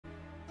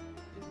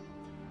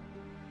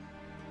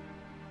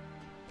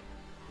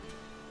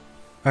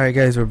Alright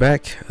guys, we're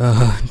back.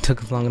 It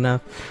took us long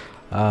enough.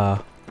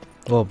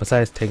 Well,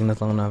 besides taking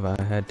us long enough,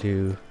 I had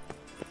to...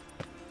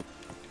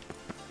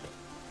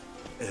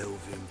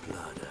 Elven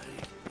blood,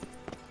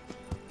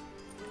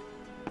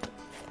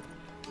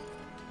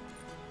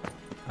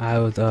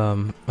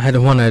 I had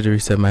to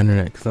reset my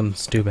internet because something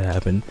stupid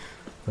happened.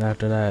 But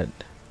after that...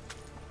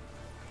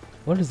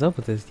 What is up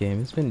with this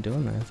game? It's been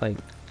doing that. It's like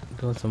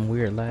doing some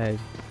weird lag.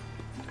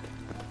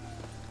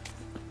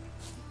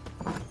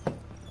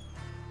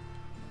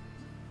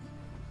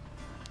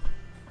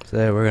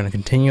 So we're gonna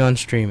continue on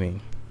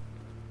streaming.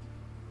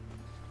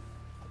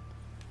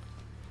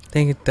 I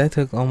think that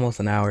took almost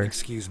an hour.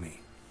 Excuse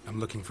me. I'm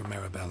looking for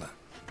Marabella.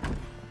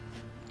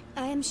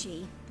 I am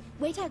she.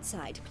 Wait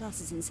outside. Class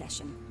is in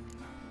session.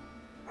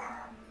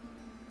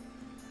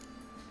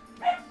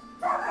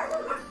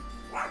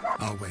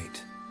 I'll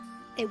wait.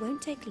 It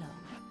won't take long.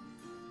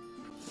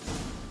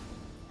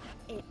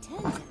 It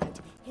turns out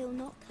he'll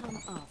not come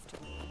after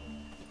all.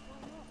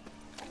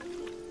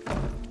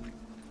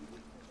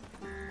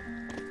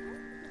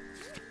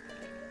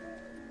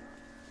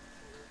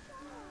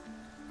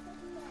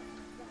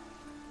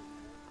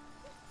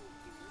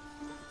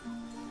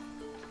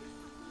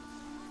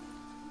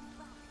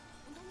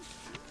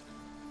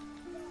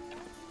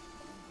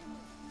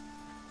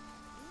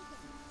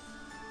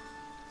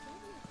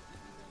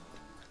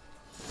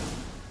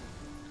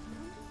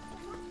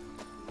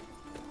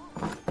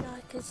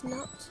 It's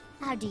not.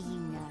 How do you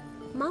know?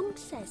 Mum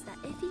says that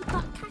if he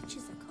but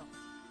catches a cough.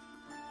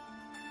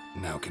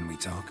 Now can we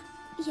talk?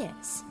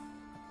 Yes.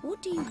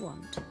 What do you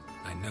want?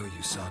 I know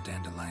you saw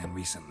Dandelion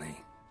recently.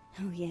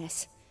 Oh,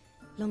 yes.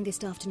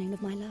 Longest afternoon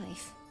of my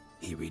life.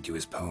 He read you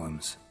his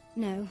poems.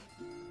 No.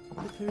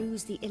 We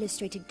peruse the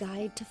illustrated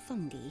guide to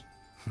fungi.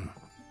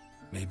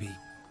 Maybe...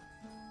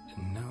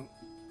 No.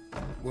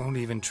 Won't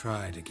even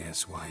try to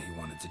guess why he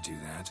wanted to do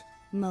that.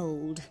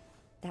 Mold.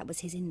 That was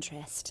his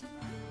interest.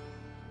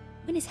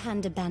 When his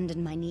hand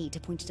abandoned my knee to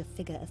point at a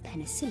figure of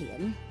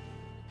penicillium,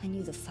 I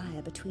knew the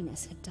fire between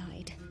us had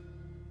died.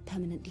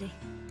 Permanently.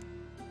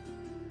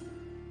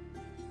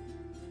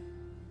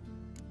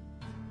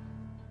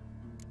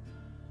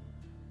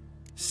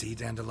 See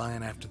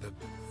Dandelion after the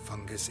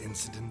fungus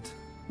incident?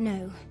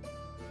 No.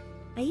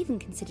 I even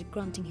considered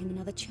granting him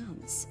another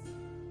chance.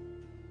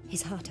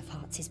 His heart of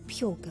hearts is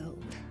pure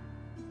gold.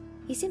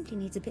 He simply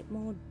needs a bit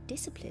more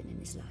discipline in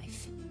his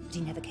life, but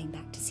he never came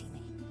back to see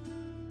me.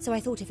 So I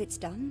thought if it's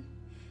done,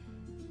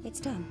 it's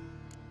done.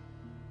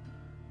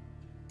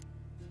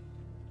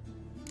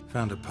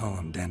 Found a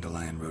poem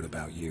Dandelion wrote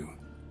about you.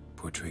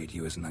 Portrayed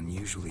you as an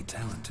unusually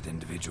talented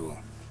individual.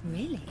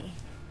 Really?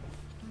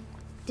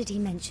 Did he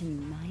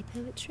mention my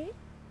poetry?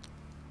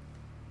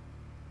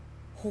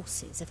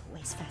 Horses have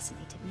always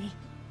fascinated me.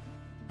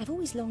 I've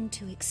always longed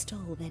to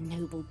extol their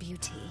noble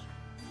beauty.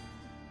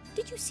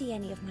 Did you see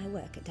any of my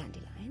work at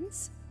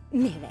Dandelion's?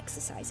 Mere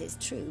exercises,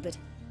 true, but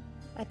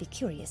I'd be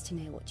curious to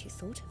know what you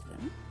thought of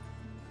them.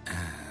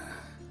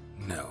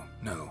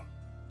 No.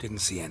 Didn't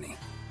see any.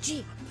 Gee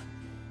up!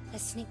 A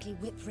snaky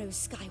whip rose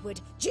skyward.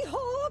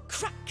 Jee-haw!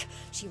 Crack!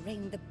 She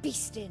reined the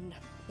beast in.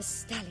 The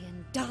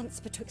stallion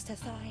danced betwixt her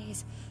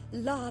thighs.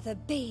 Lather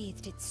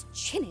bathed its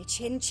chinny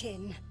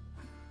chin.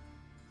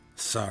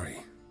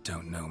 Sorry,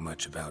 don't know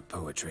much about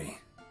poetry.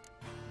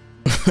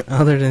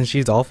 Other than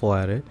she's awful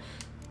at it.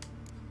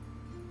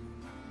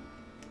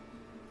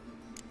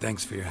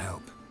 Thanks for your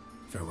help.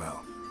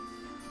 Farewell.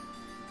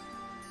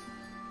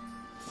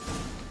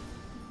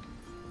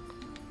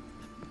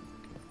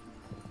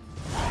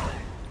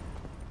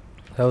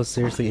 That was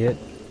seriously it.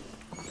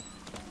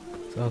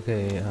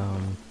 Okay,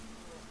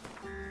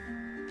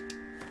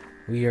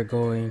 we are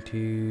going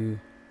to...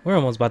 We're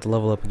almost about to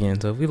level up again,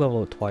 so if we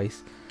level up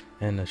twice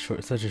in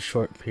such a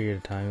short period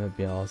of time, that'd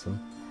be awesome.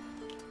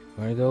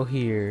 We're gonna go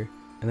here,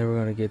 and then we're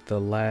gonna get the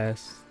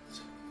last...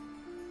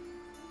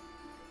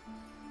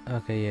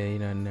 Okay, yeah, you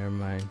know, never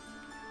mind.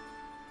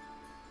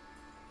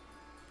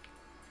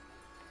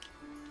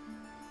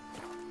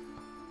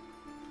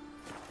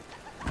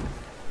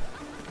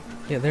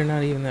 Yeah, they're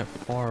not even that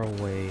far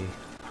away.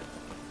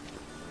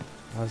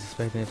 I was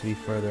expecting it to be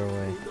further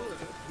away.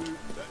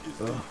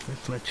 Oh,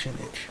 it's my chin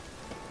itch.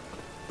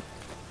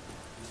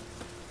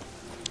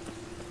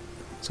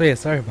 So yeah,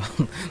 sorry about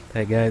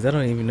that, guys. I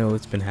don't even know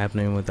what's been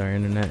happening with our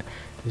internet.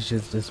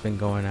 It's been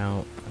going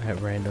out at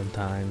random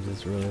times.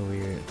 It's really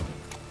weird.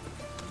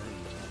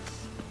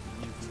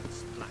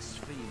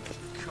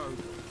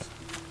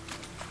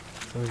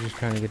 So we're just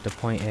trying to get to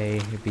point A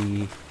to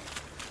B.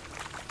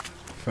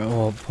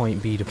 From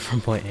point B to from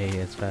point A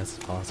as fast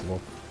as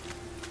possible.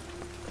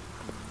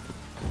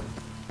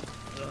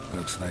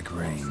 Looks like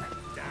rain.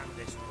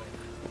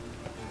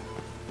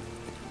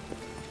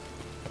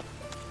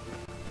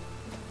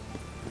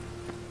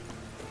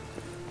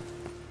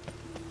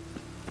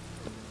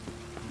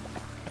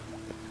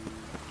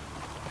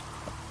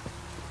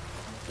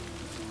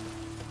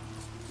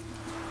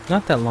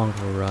 Not that long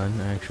of a run,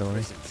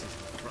 actually.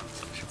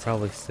 Should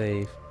probably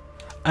save.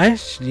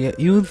 Actually,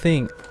 you would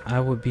think I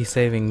would be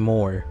saving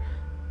more,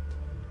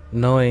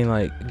 knowing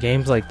like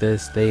games like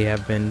this, they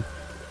have been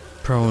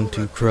prone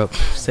to corrupt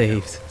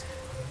saves.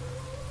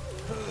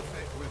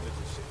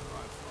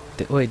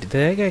 Wait, did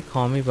that guy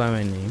call me by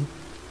my name?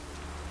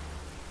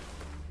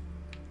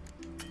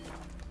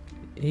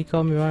 He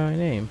called me by my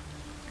name.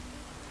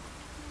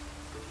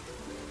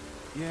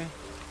 Yeah.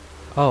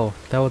 Oh,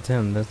 that was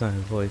him. That's not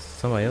his voice.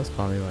 Somebody else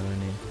called me by my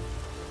name.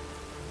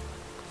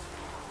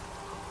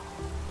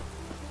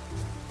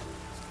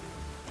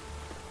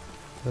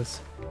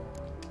 Let's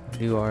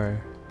do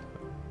our...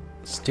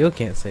 Still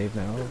can't save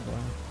now. Oh, wow.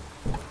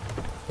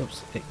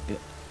 Oops.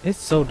 It's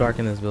so dark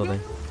in this building.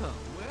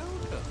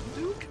 Welcome.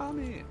 Do come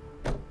in.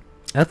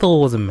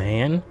 Ethel was a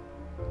man?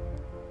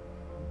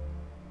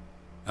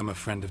 I'm a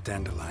friend of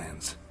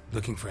Dandelion's,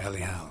 looking for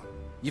Elial.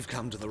 You've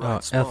come to the Oh,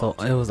 right spot. Ethel.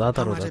 I thought How it was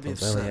might I be of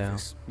Ethel's. Yeah.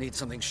 service? Need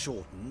something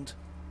shortened?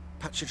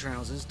 Patch your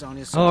trousers, darn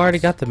your socks. Oh, I already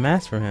got the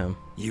mask from him.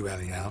 You,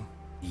 Elial?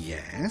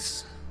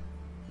 Yes.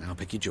 Now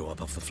pick your jaw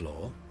up off the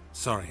floor.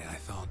 Sorry, I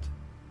thought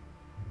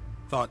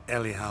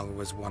Elial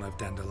was one of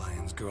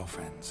Dandelion's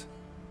girlfriends.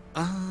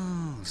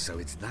 Oh, so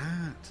it's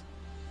that.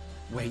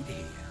 Wait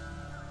here.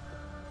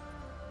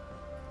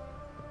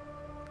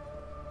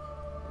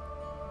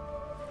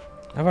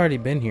 I've already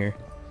been here.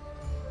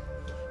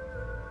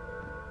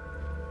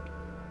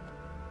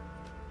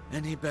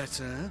 Any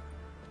better?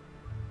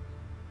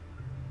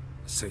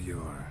 So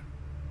you're...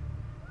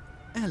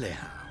 Elial.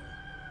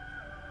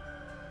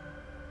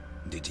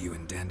 Did you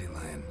and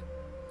Dandelion...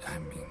 I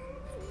mean...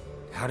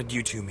 How did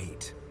you two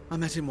meet? I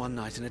met him one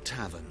night in a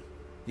tavern.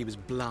 He was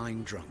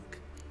blind drunk.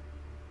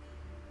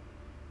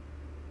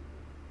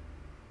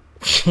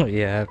 Yeah,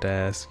 I have to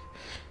ask.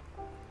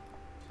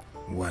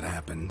 What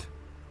happened?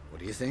 What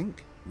do you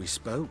think? We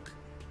spoke.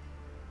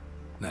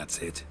 That's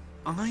it.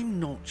 I'm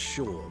not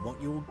sure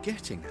what you're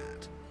getting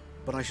at,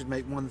 but I should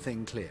make one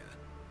thing clear.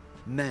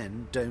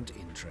 Men don't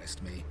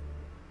interest me.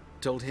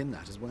 Told him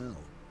that as well.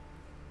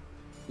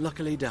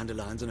 Luckily,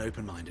 Dandelion's an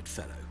open-minded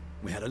fellow.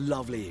 We had a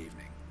lovely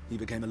evening. He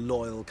became a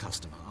loyal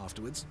customer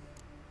afterwards.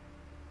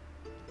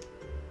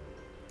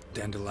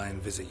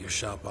 Dandelion visit your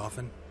shop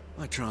often?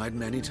 I tried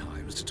many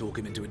times to talk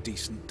him into a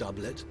decent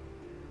doublet.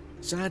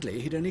 Sadly,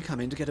 he'd only come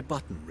in to get a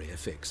button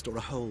reaffixed or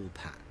a hole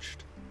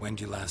patched. When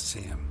did you last see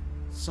him?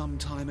 Some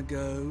time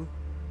ago.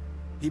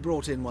 He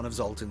brought in one of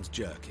Zoltan's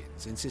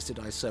jerkins, insisted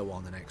I sew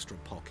on an extra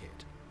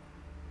pocket.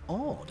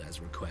 Odd as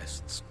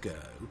requests go,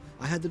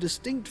 I had the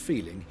distinct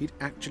feeling he'd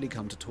actually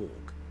come to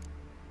talk.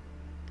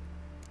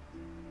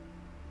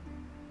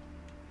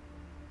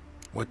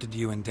 What did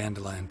you and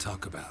Dandelion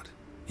talk about?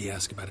 He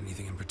asked about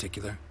anything in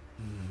particular?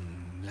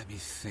 Let me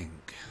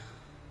think.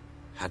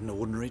 Had an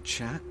ordinary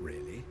chat,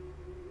 really.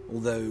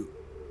 Although,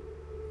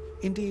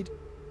 indeed,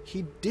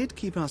 he did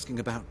keep asking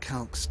about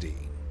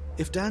Kalkstein.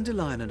 If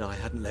Dandelion and I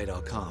hadn't laid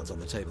our cards on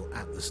the table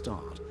at the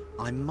start,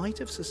 I might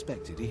have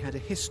suspected he had a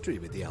history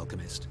with the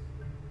alchemist.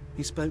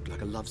 He spoke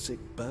like a lovesick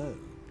beau.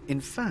 In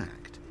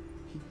fact,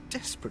 he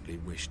desperately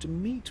wished to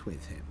meet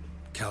with him.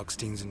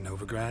 Kalkstein's in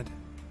Novigrad?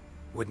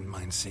 Wouldn't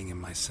mind seeing him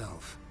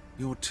myself.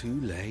 You're too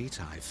late,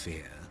 I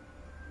fear.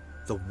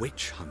 The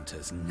witch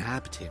hunters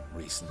nabbed him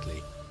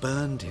recently,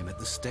 burned him at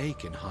the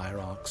stake in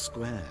Hierarch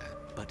Square.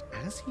 But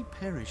as he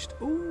perished,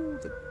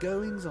 the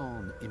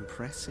goings-on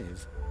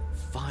impressive.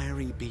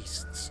 Fiery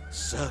beasts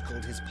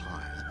circled his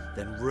pyre,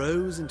 then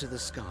rose into the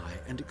sky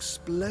and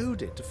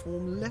exploded to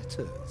form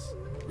letters.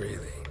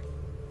 Really?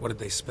 What did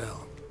they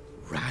spell?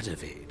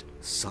 Radovid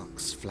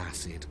sucks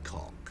flaccid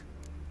cock.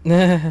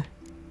 Thanks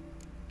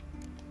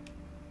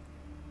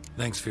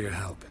for your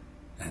help,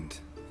 and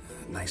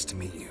nice to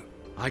meet you.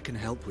 I can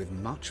help with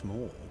much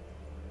more.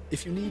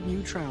 If you need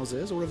new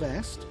trousers or a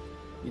vest,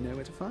 you know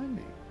where to find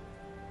me.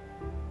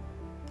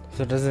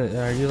 So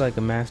are you like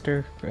a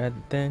master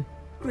then?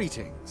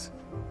 Greetings.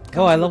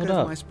 Oh, I to look leveled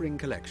over up. my spring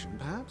collection,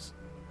 perhaps?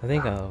 I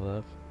think I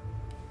leveled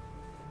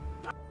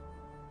up.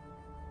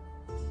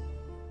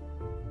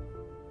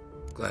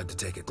 Glad to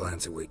take a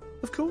glance at what...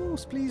 Of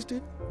course, please do.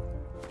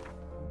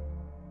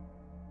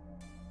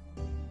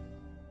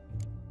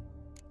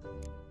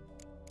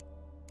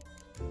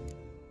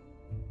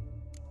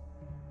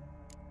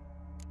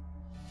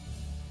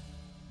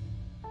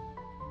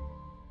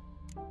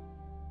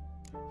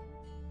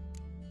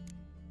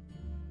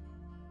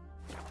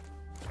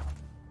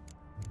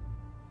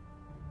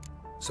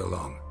 So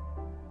long.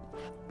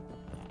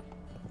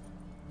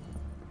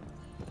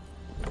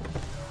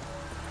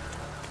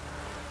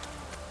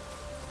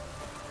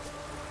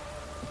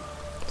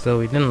 So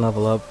we didn't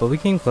level up, but we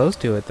came close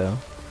to it though.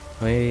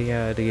 We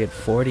to get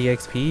 40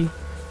 XP.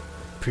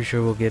 Pretty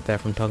sure we'll get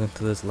that from talking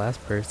to this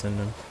last person,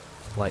 and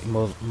like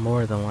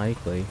more than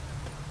likely.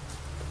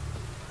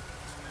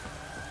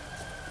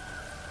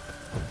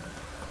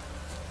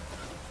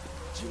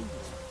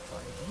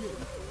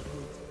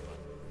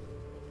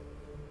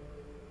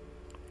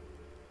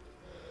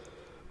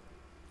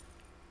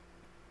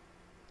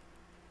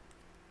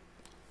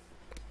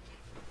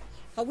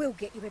 I will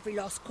get you every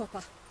last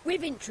copper,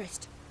 with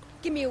interest.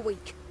 Give me a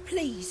week,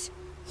 please.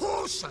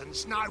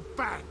 Horson's no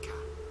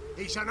banker.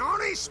 He's an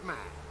honest man.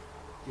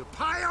 You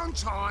pay on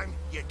time,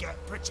 you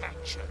get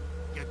protection.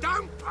 You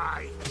don't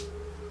pay...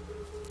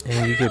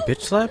 And you get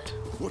bitch slapped?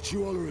 What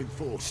you hollering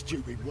for,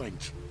 stupid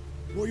wench?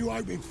 What you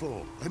hoping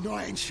for? A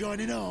knight in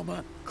shining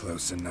armour?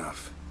 Close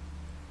enough.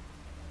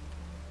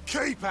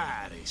 Keep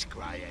out of this,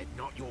 greyhead,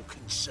 not your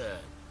concern.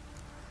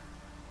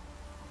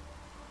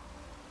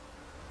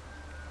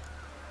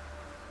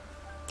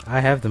 I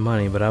have the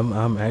money, but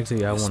I'm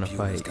actually I want to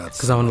fight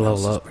because I want to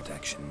level up.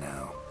 Protection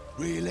now.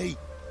 Really?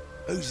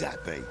 Who's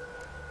that be?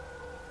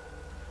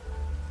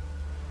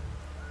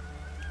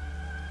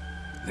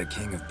 The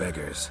King of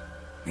Beggars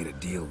made a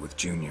deal with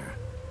Junior.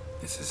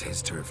 This is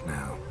his turf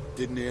now.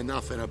 Didn't hear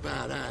nothing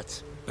about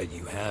that. But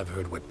you have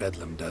heard what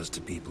Bedlam does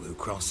to people who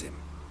cross him.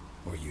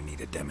 Or you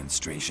need a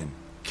demonstration?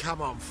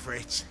 Come on,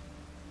 Fritz.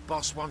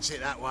 Boss wants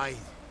it that way.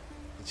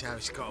 It's how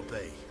it's got to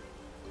be.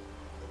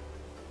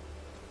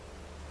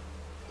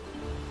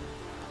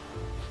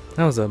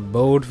 That was a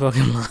bold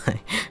fucking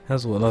lie.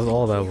 That's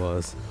all that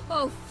was.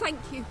 Oh, thank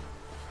you.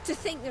 To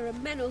think there are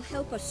men who'll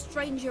help a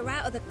stranger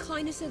out of the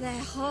kindness of their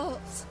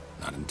hearts.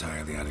 Not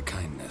entirely out of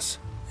kindness.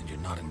 And you're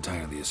not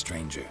entirely a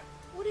stranger.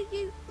 What are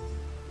you...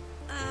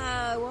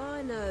 Oh,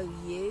 I know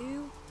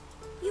you.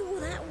 You're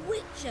that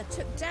witcher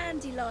took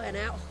Dandelion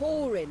out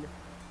whoring.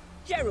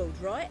 Gerald,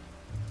 right?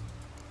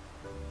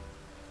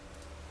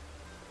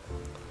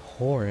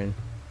 Whoring.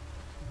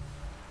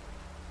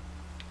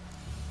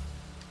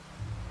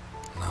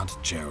 Not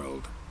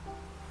Gerald.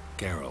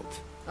 Geralt.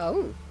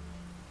 Oh.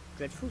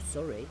 Dreadful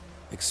sorry.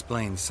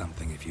 Explain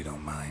something if you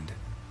don't mind.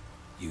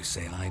 You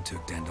say I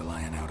took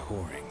Dandelion out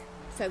whoring.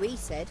 So he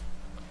said.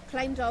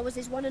 Claimed I was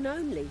his one and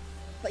only.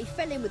 But he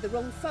fell in with the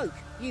wrong folk.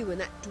 You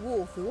and that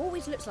dwarf who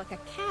always looks like a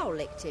cow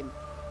licked him.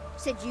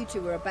 Said you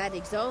two were a bad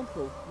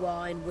example.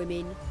 Wine,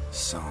 women.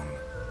 Song.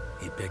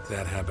 He picked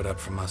that habit up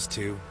from us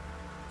too?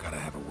 Gotta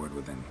have a word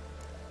with him.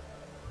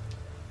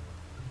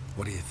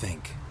 What do you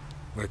think?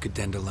 Where could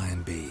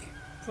Dandelion be?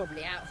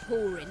 Probably out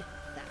whoring.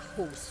 That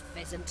horse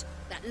pheasant.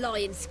 That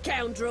lying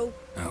scoundrel.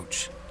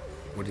 Ouch.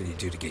 What did he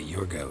do to get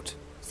your goat?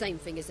 Same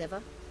thing as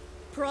ever.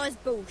 Prize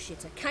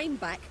bullshitter came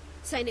back,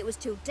 saying it was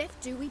till death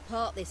do we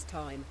part this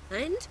time.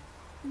 And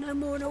no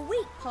more than a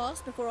week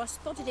passed before I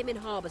spotted him in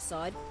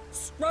Harbourside,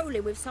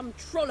 strolling with some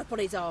trollop on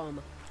his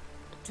arm.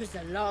 'Twas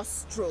the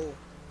last straw.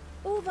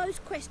 All those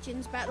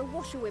questions about the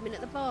washerwomen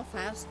at the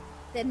bathhouse,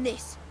 then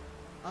this.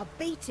 I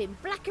beat him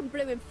black and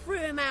blue and threw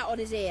him out on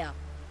his ear.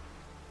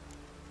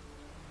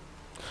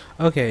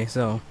 Okay,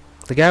 so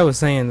the guy was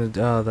saying that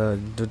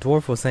the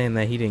dwarf was saying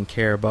that he didn't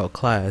care about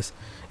class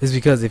is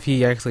because if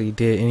he actually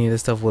did any of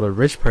this stuff with a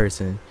rich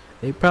person,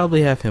 they'd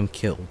probably have him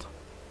killed.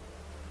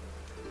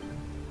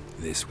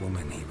 This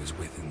woman he was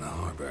with in the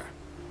harbor.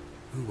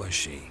 Who was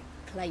she?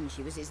 Claimed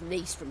she was his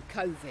niece from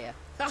Kovir.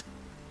 Ha!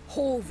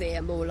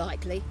 Horvir, more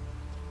likely.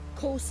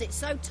 Corset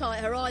so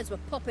tight her eyes were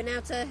popping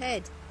out her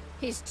head.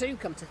 His too,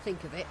 come to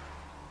think of it.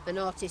 An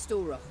artist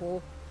or a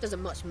whore.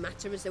 Doesn't much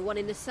matter as they're one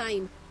in the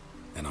same.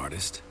 An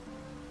artist?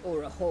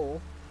 Or a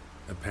whore.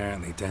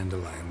 Apparently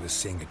Dandelion was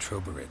seeing a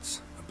Troberitz,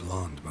 a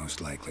blonde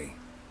most likely.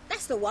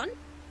 That's the one.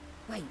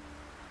 Wait,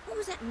 what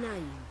was that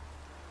name?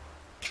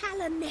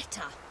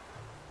 Calanetta.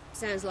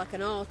 Sounds like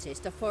an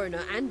artist, a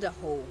foreigner and a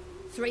whore.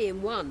 3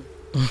 in 1.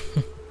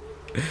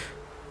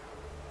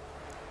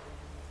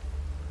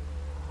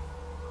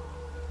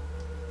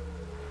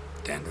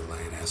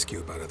 Dandelion ask you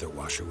about other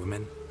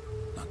washerwomen?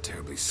 Not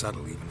terribly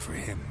subtle even for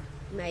him.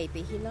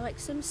 Maybe he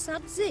likes some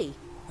sudsy.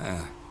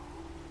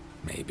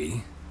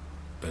 Maybe.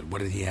 But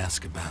what did he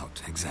ask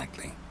about,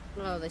 exactly?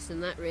 Oh, this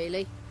and that,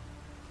 really.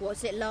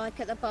 What's it like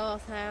at the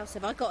bathhouse?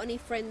 Have I got any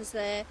friends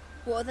there?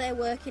 What are their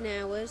working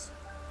hours?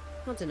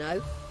 I don't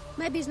know.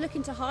 Maybe he's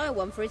looking to hire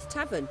one for his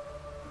tavern.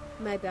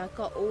 Maybe I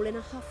got all in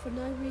a huff for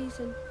no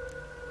reason.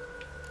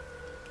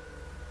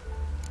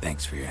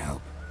 Thanks for your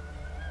help.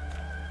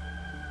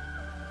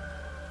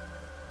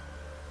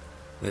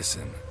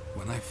 Listen,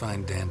 when I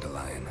find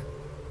Dandelion,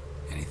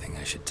 anything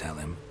I should tell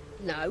him?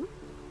 No.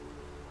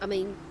 I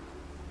mean,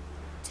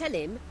 tell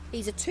him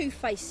he's a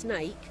two-faced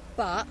snake,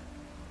 but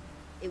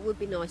it would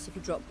be nice if he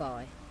dropped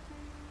by.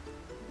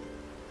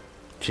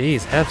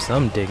 Jeez, have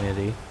some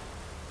dignity.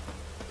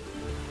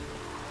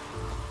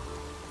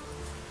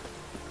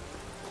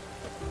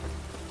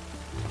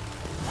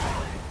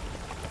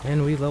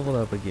 And we leveled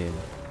up again.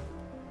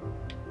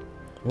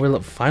 We're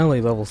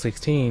finally level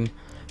 16.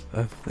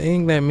 I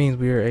think that means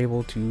we are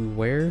able to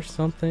wear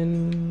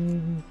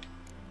something.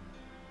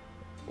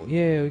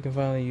 Yeah, we can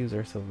finally use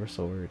our silver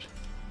sword.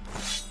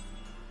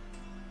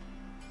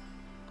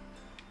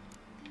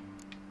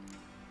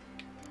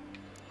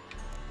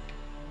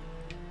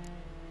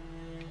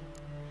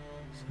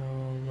 So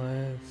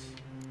let's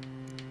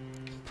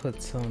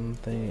put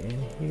something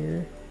in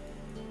here.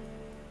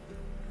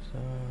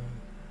 Some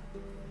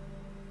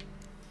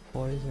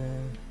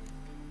poison.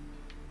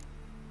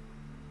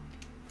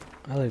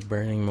 I like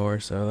burning more,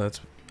 so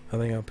I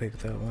think I'll pick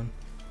that one.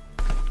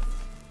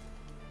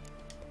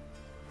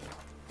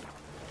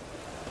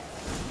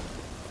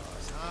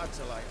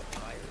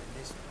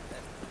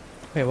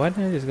 Wait, why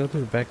didn't I just go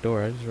through the back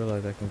door? I just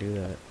realized I can do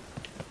that.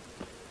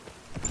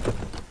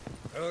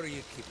 How are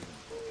you keeping?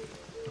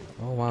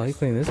 Oh wow, he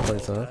cleaned this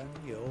place up.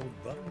 You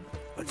old bum.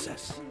 What's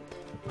this?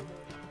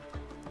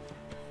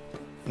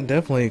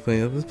 Definitely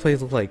cleaned up. This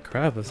place looked like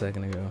crap a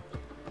second ago.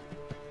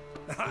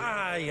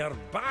 Ah, you're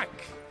back.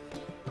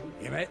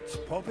 You met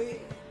Poppy?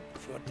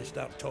 She ought to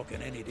start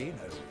talking any day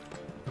now.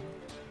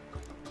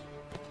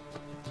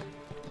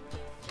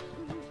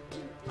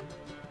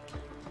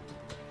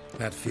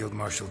 That Field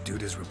Marshal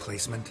Duda's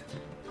replacement?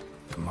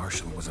 The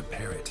Marshal was a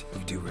parrot.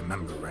 You do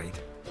remember, right?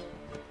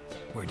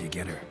 Where'd you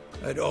get her?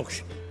 At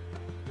auction.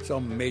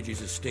 Some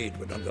mage's estate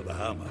went under the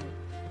hammer.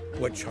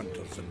 Witch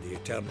hunters and the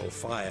Eternal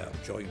Fire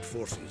joined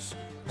forces,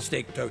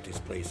 staked out his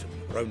place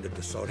and rounded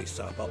the sorry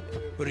sap up,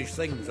 put his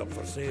things up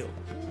for sale.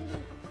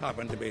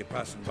 Happened to be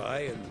passing by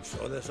and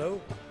saw this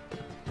out.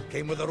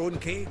 Came with her own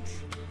cage.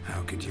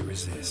 How could you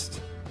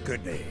resist?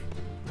 Could they?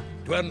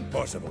 'Tweren't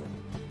possible.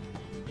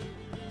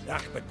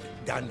 Ah, but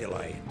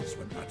dandelions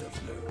what matters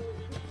now.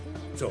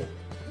 So,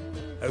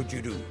 how'd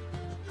you do?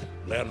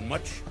 Learn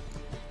much?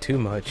 Too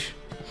much.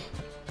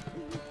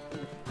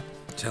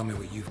 Tell me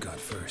what you've got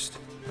first.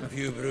 A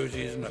few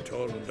bruises and a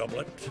torn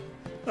doublet.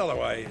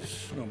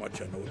 Otherwise, not much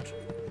a note.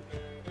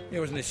 He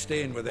wasn't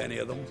staying with any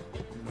of them.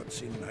 Not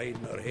seen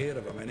hiding or hair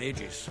of him in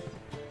ages.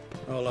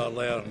 All I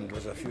learned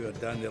was a few of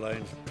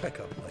Dandelion's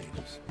pickup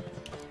lines.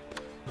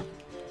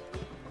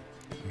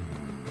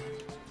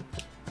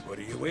 What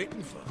are you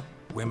waiting for?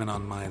 Women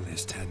on my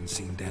list hadn't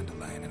seen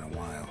Dandelion in a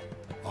while.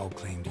 All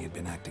claimed he had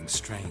been acting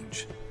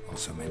strange.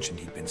 Also mentioned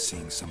he'd been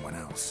seeing someone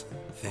else.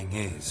 Thing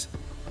is,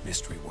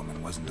 Mystery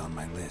Woman wasn't on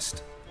my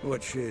list.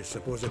 What's she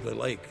supposedly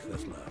like,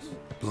 this lass?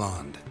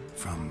 Blonde,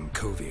 from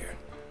Kovir.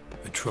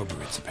 A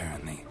Troberitz,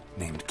 apparently,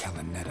 named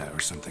Kalanetta or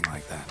something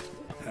like that.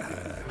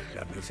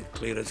 That makes it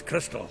clear as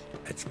crystal.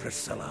 It's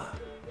Priscilla.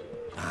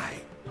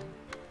 Aye.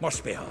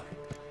 Must be her.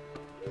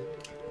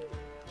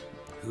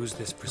 Who's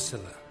this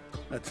Priscilla?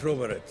 A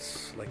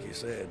Troberitz, like you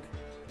said.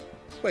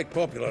 Quite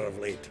popular of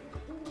late.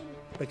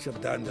 Picture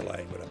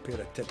Dandelion with a pair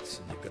of tits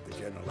and you've got the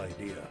general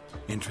idea.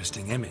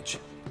 Interesting image.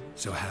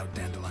 So how'd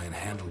Dandelion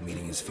handle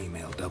meeting his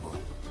female double?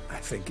 I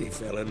think he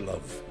fell in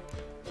love.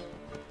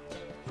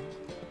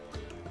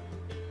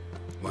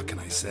 What can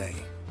I say?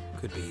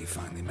 Could be he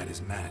finally met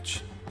his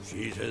match.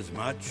 She's his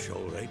match,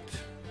 all right.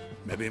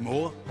 Maybe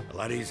more.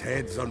 Laddie's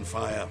head's on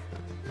fire.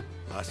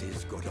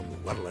 Lassie's got him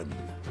whirling.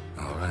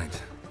 All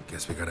right.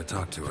 Guess we gotta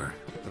talk to her.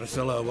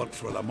 Priscilla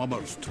works with a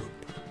mummers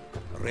troupe.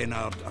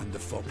 Reynard and the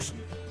Foxen.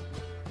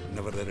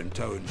 Whenever they're in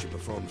town, she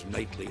performs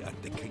nightly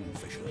at the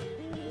Kingfisher.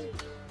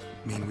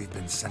 Mean we've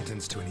been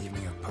sentenced to an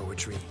evening of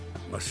poetry?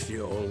 Must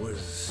you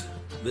always?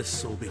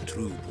 This'll be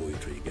true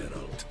poetry,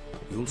 Geralt.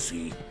 You'll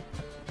see.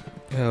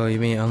 Oh, you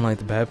mean unlike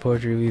the bad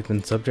poetry we've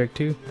been subject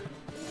to?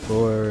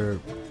 For,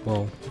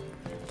 well,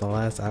 the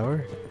last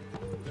hour?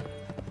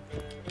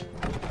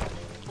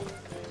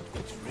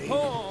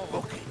 Oh,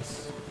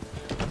 buckets.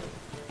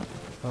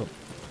 Oh,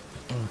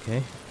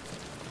 okay.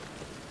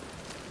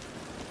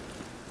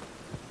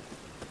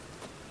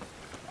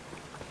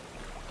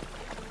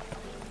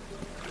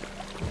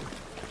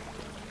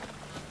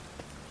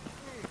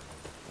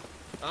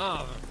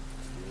 Ah,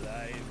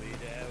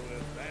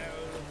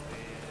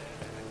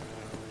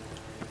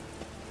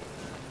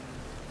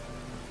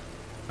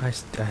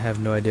 I have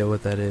no idea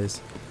what that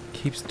is.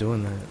 Keeps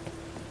doing that.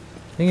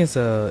 I think it's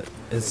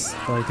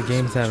like the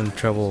game's having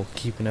trouble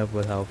keeping up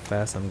with how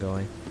fast I'm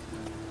going.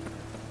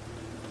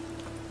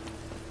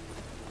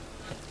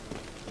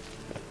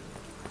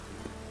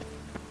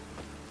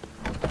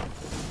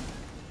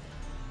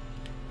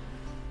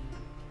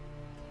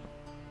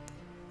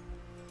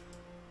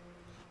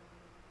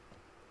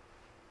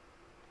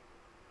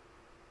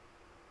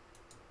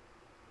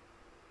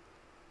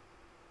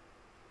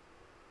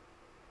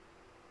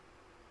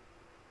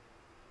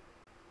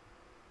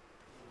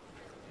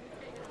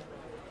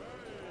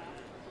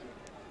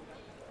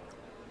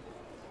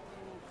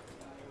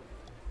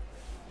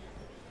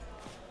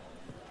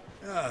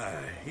 Ah,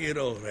 here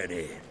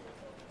already.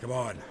 Come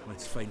on,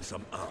 let's find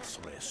some arse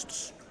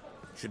rests.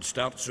 Should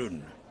start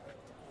soon.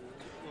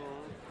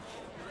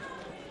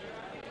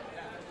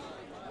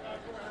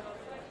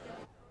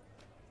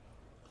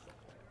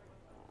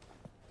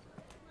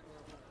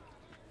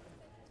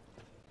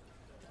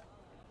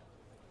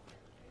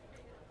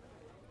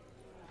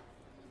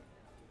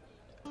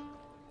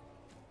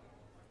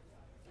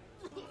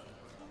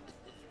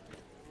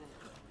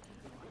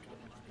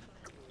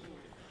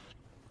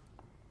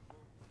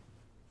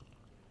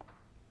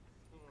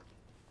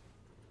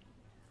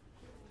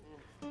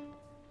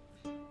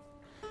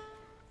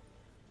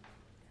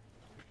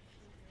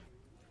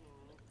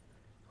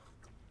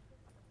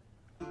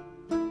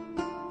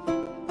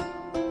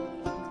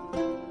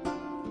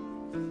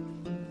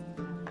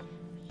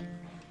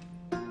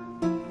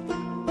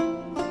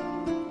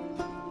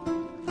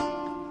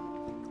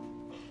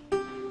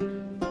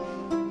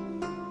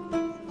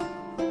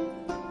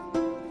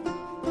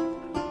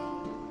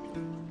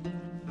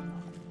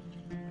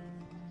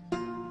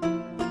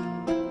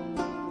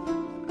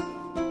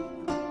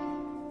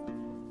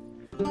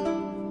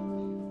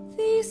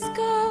 These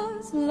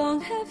scars long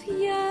have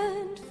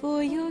yearned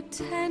for your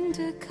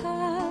tender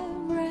curve.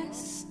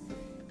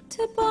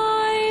 to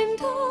bind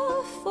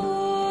our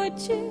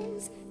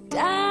fortunes.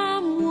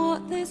 Damn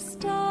what the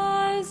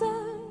stars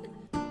are.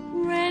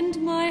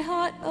 Rend my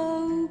heart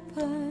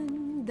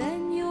open,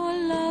 then your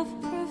love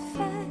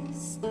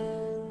profess.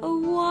 A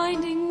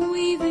winding,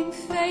 weaving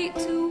fate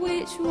to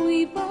which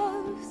we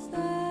both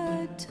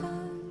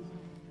atone.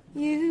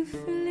 You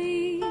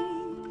flee,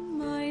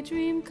 my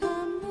dream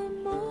come the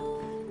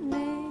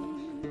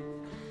morning.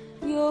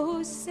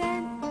 Your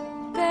scent,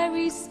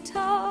 berries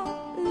tart,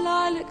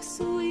 lilac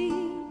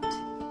sweet.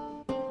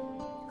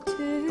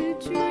 To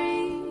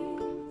dream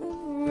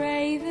of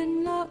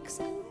raven locks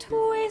and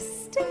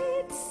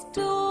twisted,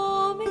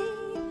 stormy,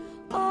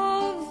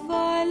 of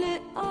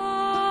violet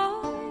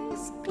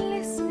eyes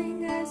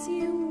glistening as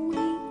you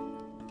weep.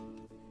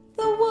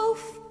 The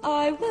wolf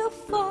I will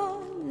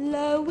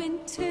follow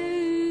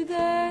into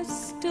the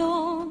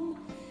storm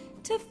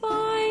to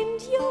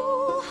find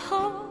your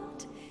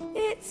heart,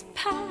 its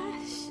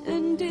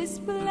passion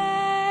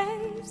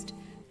displaced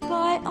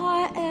by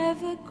our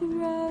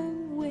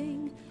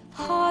ever-growing,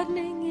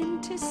 hardening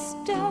into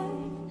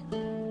stone.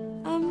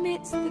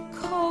 Amidst the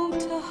cold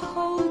to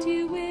hold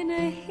you in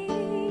a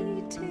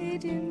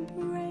heated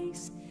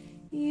embrace.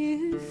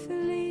 You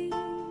flee,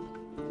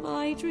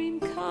 my dream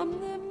come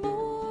the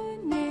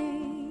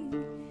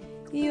morning.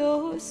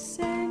 Your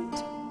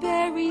scent,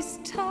 berries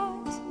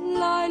tart,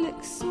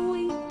 lilac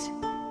sweet.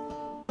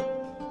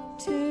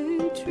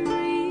 To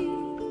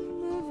dream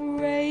of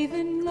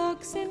raven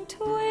locks and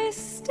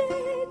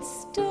twisted,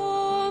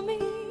 stormy,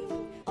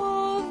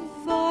 of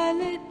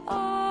violet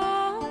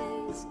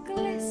eyes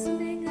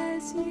glistening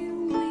as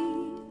you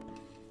weep.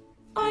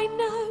 I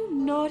know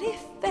not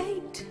if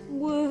fate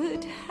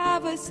would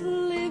have us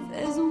live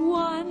as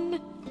one,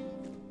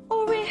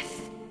 or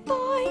if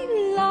by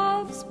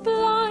love's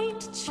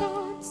blind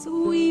chance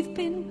we've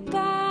been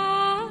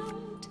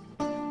bound.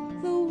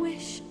 The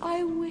wish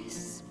I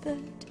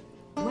whispered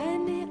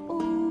when it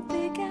all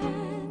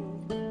began,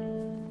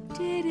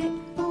 did it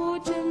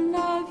forge a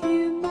love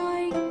you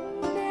might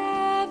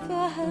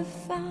never have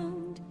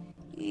found?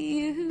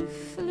 You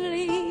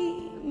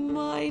flee,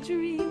 my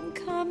dream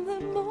come the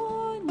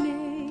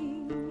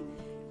morning.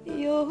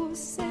 Your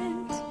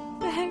scent,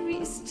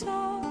 berries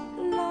tart,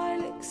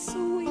 lilac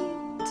sweet.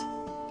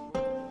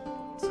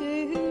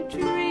 To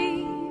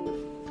dream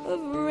of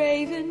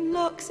raven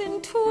locks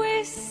and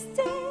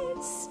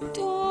twisted,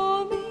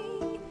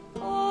 stormy,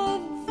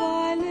 of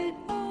violet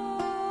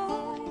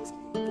eyes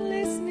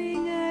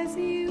glistening as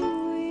you weep.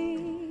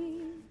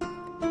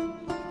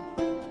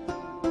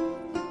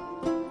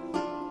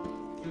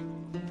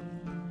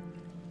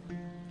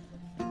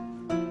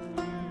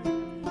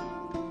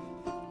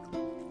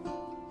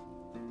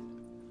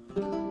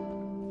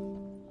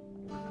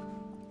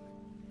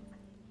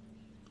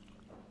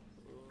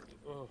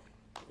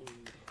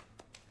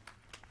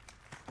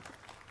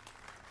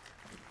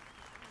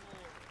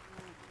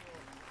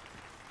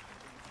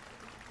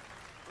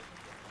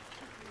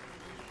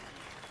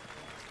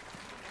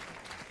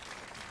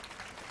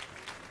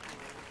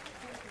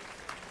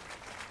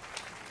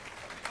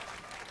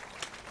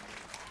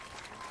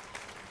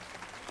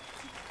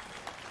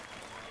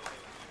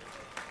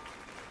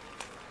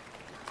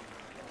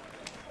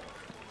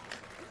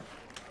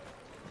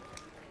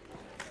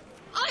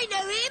 I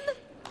know him!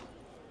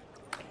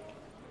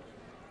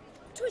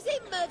 'Twas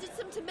him murdered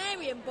some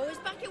Temerian boys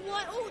back at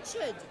White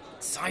Orchard.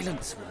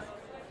 Silence, woman.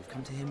 We've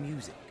come to hear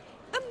music.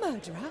 A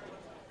murderer?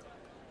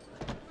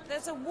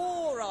 There's a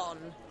war on.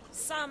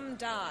 Some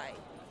die.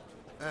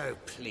 Oh,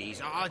 please,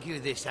 argue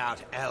this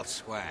out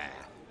elsewhere.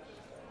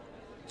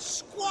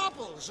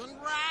 Squabbles and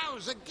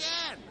rows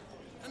again!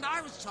 And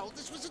I was told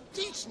this was a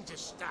decent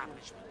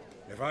establishment.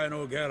 If I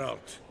know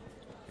Geralt,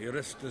 he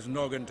risked his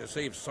noggin to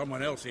save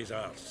someone else's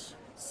arse.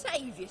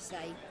 Save, you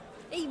say?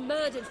 He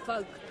murdered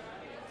folk.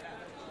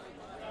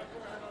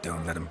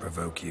 Don't let him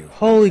provoke you.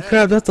 Holy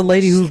crap, that's the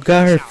lady who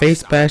got her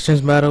face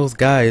bashed by those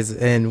guys,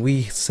 and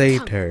we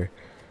saved her.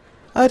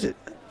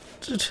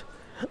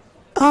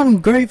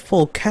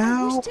 Ungrateful I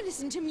cow. wish to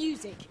listen to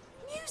music.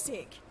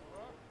 Music!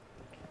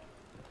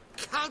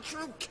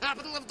 Cultural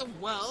capital of the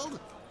world?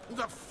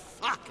 The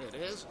fuck it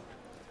is.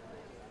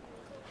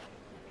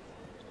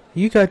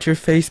 You got your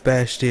face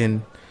bashed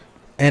in,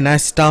 and I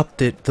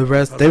stopped it. The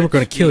rest, they were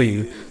gonna kill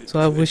you, so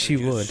I wish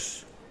you would.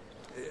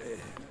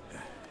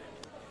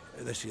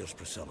 This here's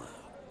Priscilla,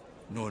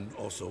 known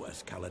also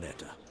as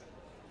Calinetta.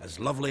 As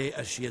lovely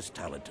as she is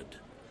talented.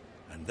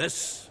 And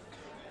this...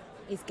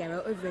 is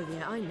Geralt of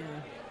Rivia, I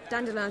know.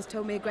 Dandelion's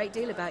told me a great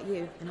deal about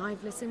you, and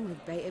I've listened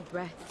with bated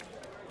breath.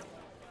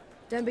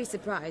 Don't be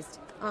surprised.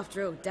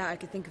 After all, doubt I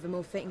could think of a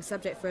more fitting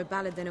subject for a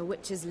ballad than a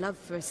witch's love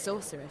for a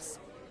sorceress.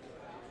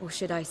 Or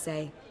should I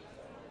say,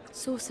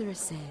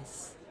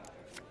 sorceresses.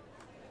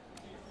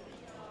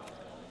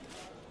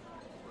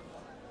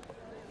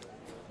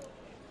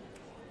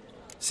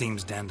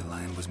 Seems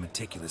Dandelion was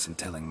meticulous in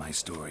telling my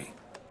story,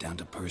 down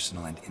to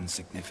personal and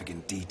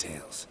insignificant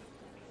details.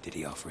 Did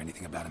he offer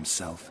anything about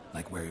himself,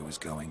 like where he was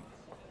going?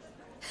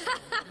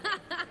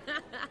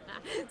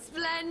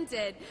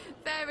 Splendid.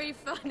 Very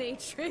funny,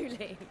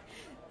 truly.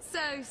 So,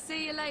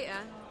 see you later.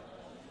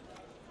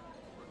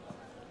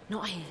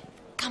 Not here.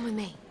 Come with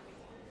me.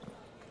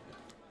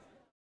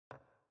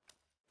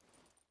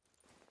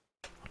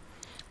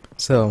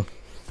 So,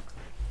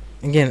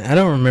 again, I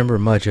don't remember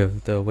much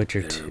of The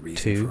Witcher There a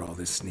reason 2, for all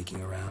this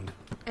sneaking around?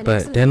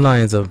 but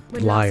Dandelion's a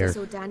When liar. last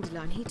I saw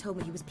Dandelion, he told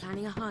me he was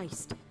planning a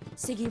heist.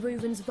 Siggy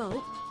Reuven's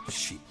vault.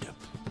 Sheepdip.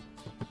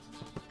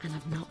 And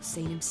I've not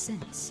seen him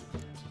since.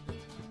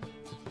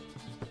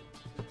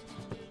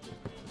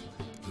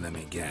 Let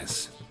me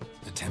guess.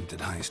 Attempted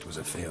heist was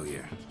a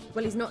failure.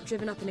 Well, he's not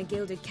driven up in a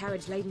gilded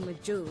carriage laden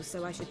with jewels,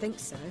 so I should think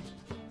so.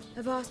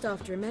 I've asked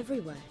after him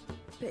everywhere,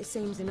 but it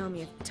seems an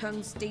army of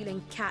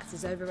tongue-stealing cats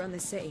has overrun the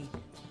city.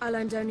 I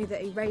learned only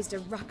that he raised a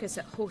ruckus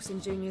at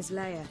Horson Jr.'s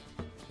lair.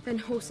 Then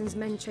Horson's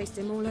men chased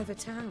him all over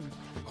town.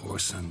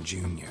 Horson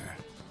Jr.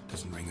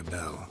 Doesn't ring a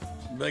bell.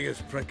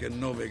 Biggest prick in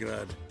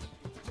Novigrad.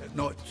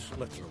 Not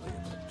literally,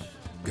 but...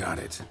 Got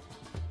it.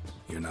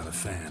 You're not a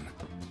fan.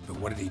 But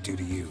what did he do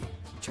to you?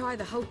 Try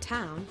the whole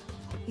town.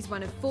 He's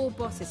one of 4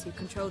 bosses who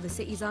control the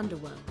city's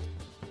underworld.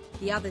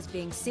 The others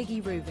being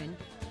Siggy Reuven,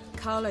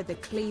 Carlo the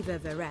Cleaver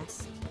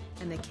Varese,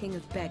 and the King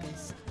of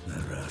Beggars. The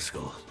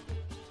rascal.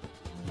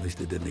 At least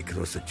they didn't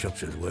cross the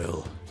church as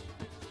well.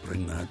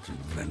 Bring that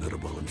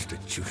venerable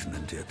institution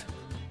into it.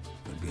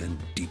 We'd be in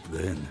deep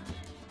then.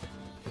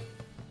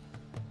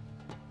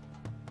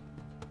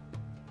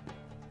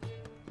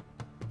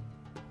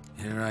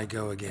 Here I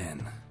go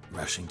again,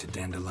 rushing to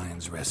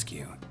Dandelion's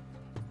rescue.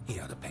 He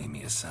ought to pay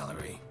me a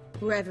salary.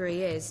 Wherever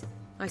he is,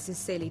 I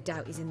sincerely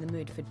doubt he's in the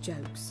mood for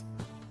jokes.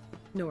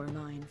 Nor am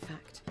I, in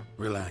fact.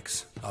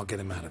 Relax, I'll get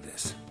him out of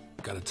this.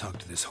 Gotta talk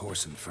to this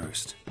Horson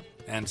first.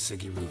 And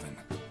Siggy Reuven.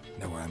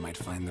 Know where I might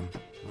find them?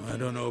 I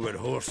don't know about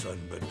Horson,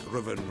 but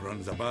Reuven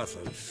runs a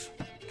bathhouse.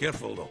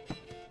 Careful, though.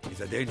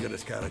 He's a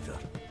dangerous character.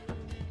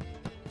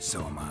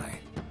 So am I.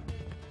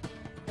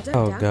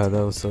 Oh god,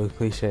 that was so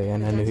cliche,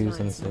 and I knew he was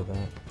gonna say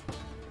that.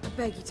 I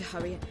beg you to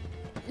hurry it.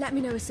 Let me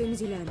know as soon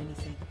as you learn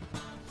anything.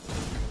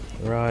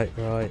 Right.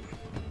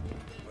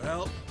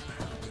 Well,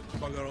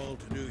 bugger all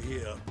to do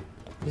here.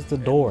 Where's the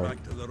door?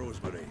 Back to the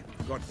Rosemary.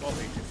 Got Bobby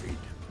to feed.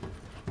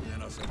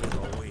 Then us a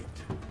little wait.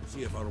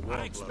 See if our warbler...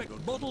 I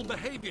expect model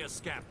behavior,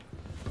 Scamp.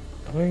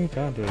 What are you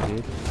trying to do, dude?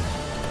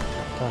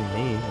 It's on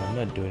me. I'm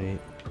not doing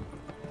it.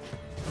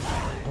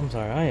 I'm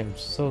sorry, I am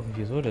so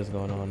confused. What is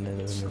going on in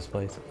this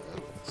place?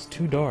 It's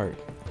too dark.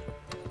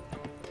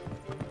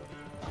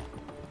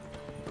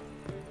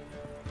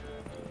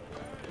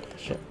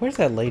 Shit, where's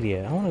that lady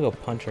at? I want to go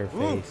punch her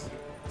face.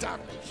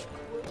 Damage.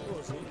 What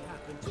was it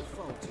happened to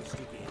Faultist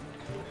again?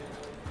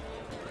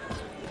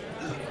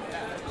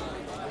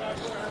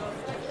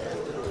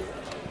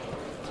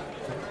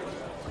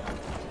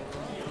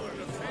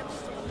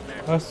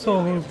 I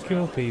saw him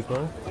kill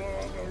people.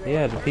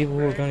 Yeah, the people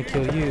who are gonna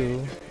kill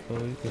you, so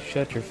you can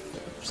shut your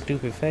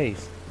stupid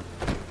face.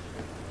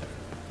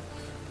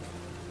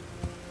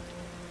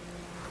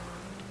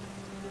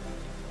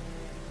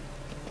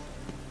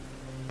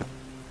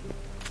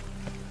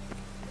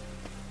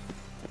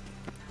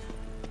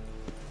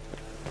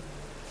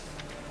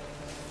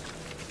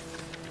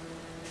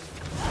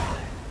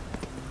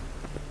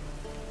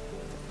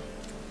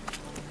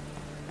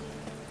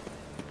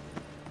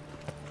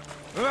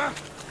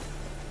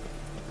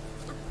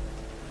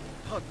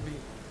 Pardon me.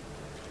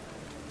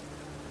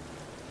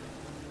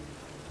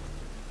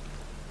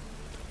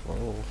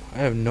 Whoa, I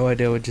have no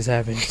idea what just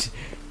happened.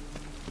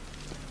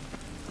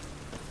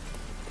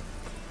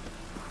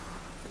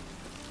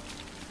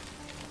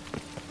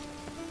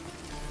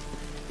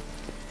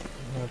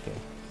 Okay.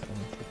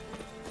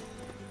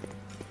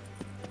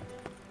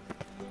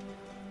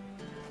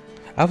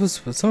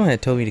 Someone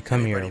had told me to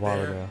come here a while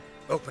ago.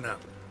 Open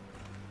up.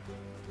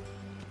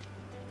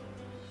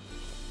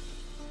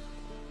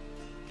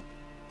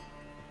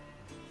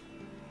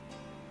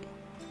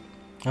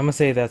 I'm gonna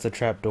say that's a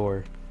trap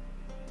door.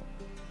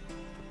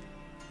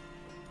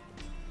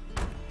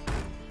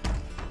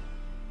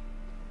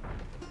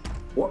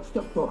 What's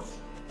the fuss?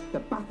 The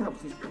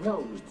bathhouse is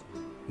closed.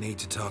 Need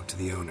to talk to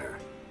the owner.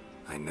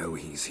 I know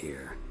he's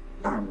here.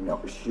 I'm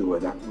not sure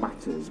that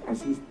matters,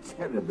 as he's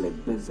terribly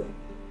busy.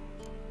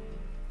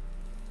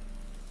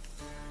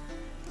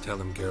 Tell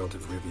him Geralt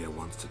of Rivia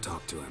wants to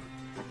talk to him.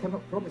 I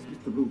cannot promise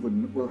Mr.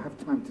 Reuven will have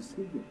time to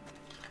see you.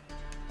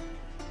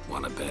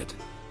 Wanna bet?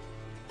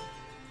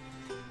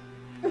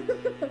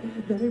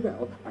 Very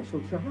well, I shall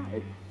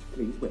try.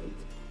 Please wait.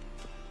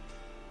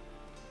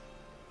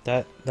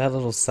 That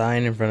little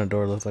sign in front of the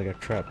door looks like a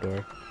trap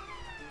door.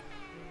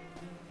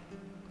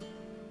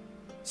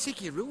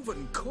 Siggy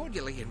Reuven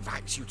cordially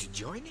invites you to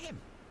join him.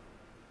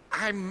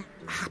 I'm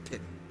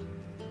Happen.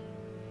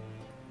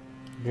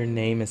 Your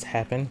name is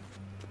Happen?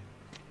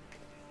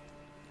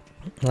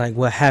 Like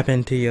what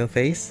happened to your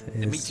face?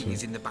 The meeting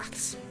is in the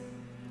baths.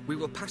 We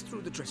will pass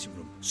through the dressing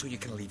room so you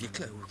can leave your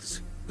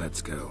clothes.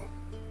 Let's go.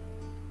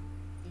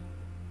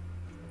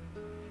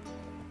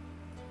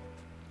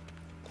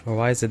 Or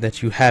why is it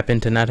that you happen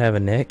to not have a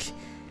neck?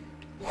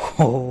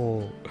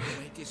 Oh.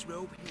 Wear this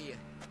robe here.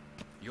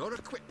 Your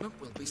equipment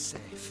will be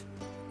safe.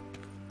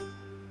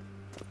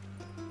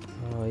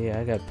 Oh yeah,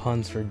 I got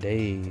puns for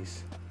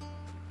days.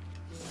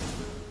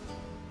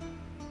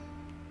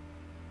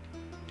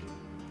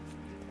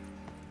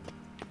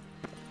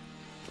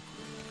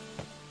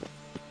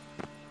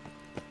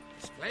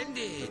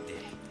 Splendid.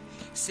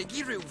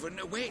 Siggy Reuven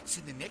awaits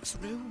in the next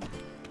room.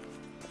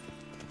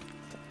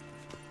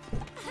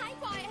 Hey,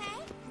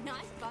 Whitehead.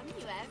 Nice bum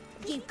you have.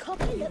 You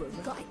cocky little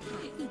guy.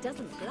 He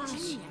doesn't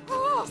blush.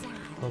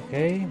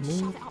 Okay,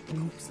 Shove move. it up the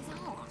corpse's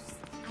arse.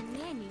 And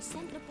then you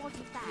sent the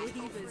body back.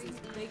 Beavers is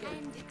bigger.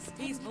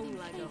 He's hung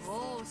like a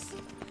horse.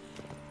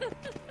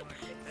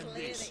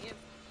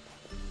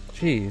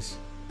 Jeez.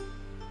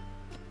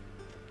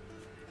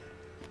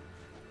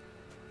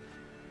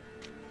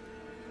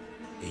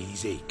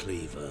 Easy,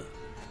 Cleaver.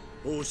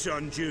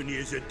 Orson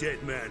Jr.'s a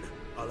dead man.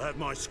 I'll have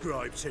my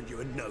scribe send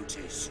you a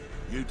notice.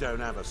 You don't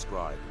have a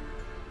scribe.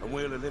 And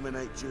we'll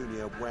eliminate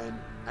Junior when,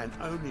 and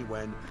only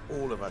when,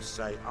 all of us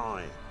say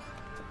aye.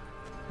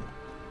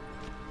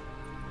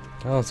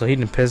 Oh, so he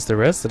didn't piss the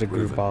rest of the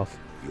group off.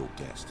 Your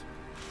guest.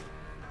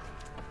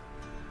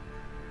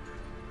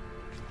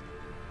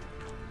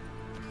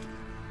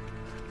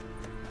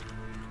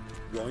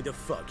 Why the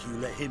fuck you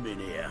let him in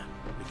here?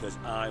 Because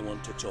I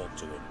want to talk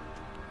to him.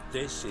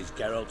 This is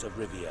Geralt of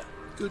Rivia.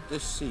 Good to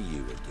see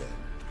you again.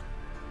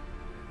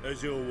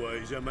 As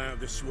always, I'm out of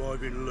the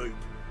swiving loop.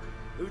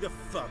 Who the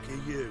fuck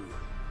are you?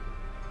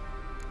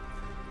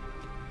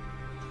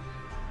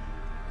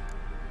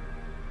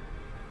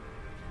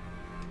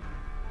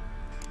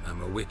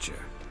 I'm a witcher.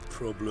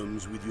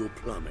 Problems with your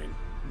plumbing?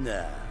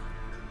 Nah,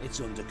 it's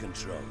under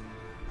control.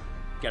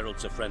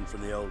 Geralt's a friend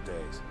from the old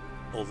days.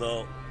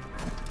 Although...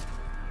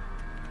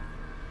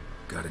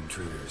 Got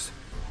intruders.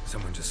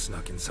 Someone just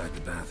snuck inside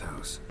the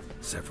bathhouse.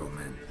 Several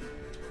men.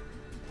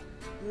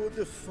 What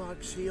the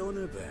fuck's he on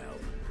about?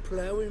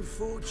 Ploughing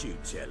fortune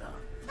teller?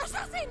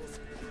 Assassins!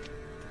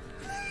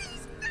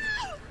 Please,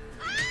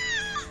 no!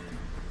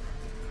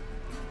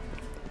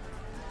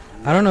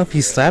 I don't know if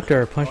he slapped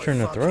her or punched her in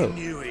the I throat.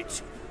 fucking knew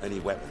it. Any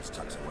weapons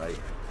tucked away?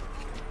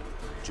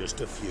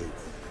 Just a few.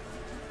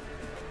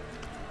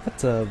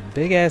 That's a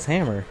big ass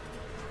hammer.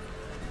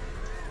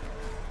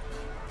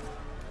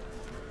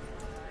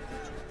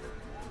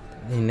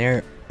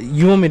 And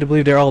you want me to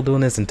believe they're all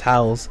doing this in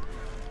towels?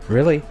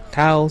 Really?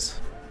 Towels?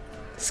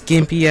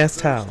 Skimpy ass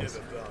towels.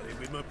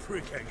 With my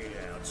prick hanging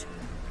out.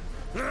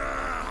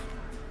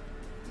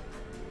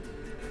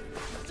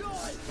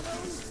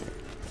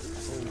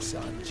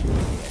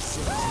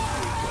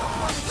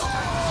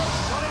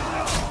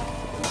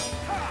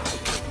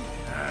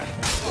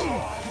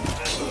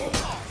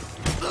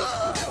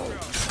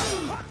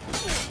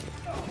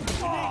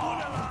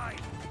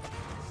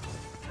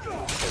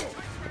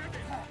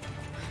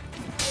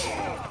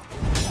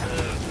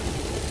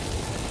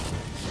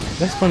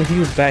 That's funny.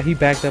 He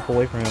backed up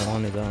away from him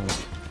on his own.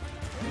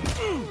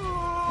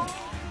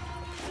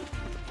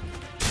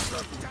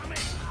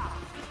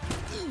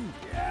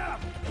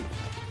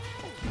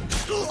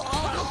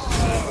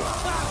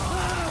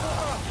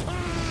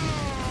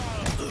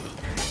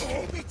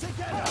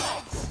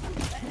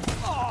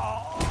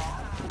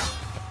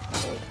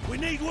 We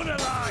need one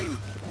alive.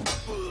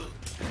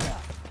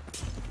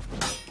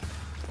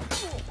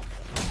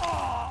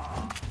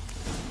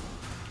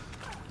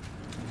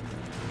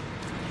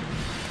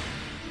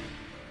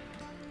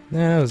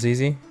 Nah, that was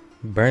easy.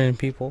 Burning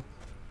people.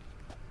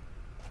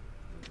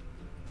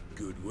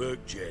 Good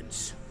work,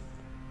 gents.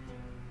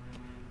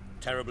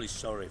 Terribly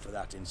sorry for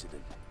that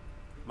incident.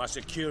 My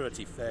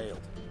security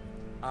failed.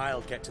 I'll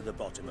get to the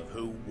bottom of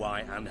who, why,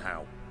 and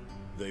how.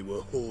 They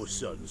were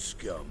whoreson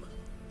scum.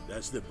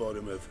 That's the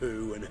bottom of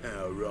who and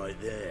how right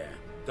there.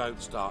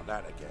 Don't start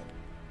that again.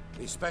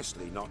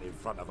 Especially not in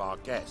front of our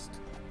guest.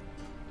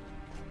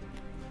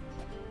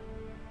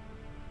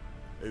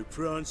 Who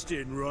pranced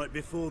in right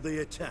before they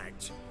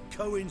attacked.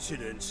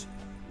 Coincidence?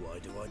 Why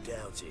do I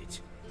doubt it?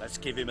 Let's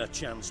give him a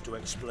chance to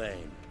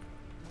explain.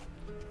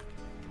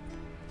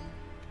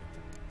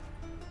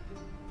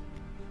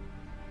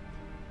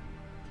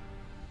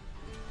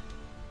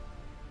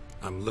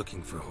 I'm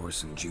looking for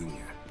Whoreson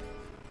Jr.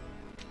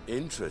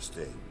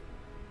 Interesting.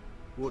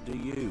 What do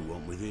you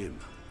want with him?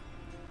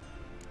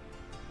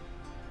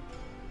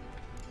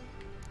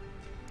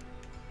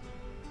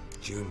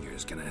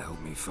 Junior's gonna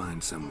help me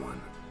find someone.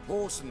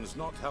 Whoreson's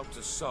not helped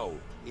a soul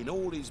in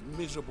all his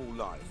miserable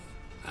life.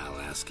 I'll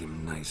ask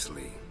him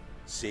nicely.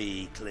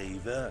 See,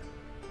 Cleaver?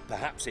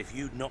 Perhaps if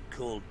you'd not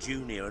called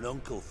Junior an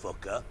uncle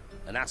fucker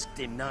and asked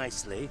him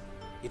nicely,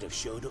 he'd have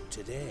showed up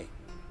today.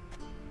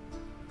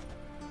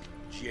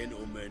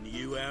 Gentlemen,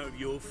 you out of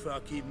your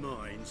fucking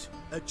minds?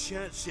 A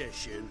chat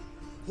session?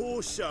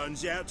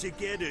 Whoreson's out to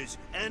get us,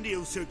 and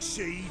he'll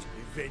succeed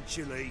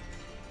eventually.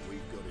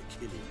 We've got to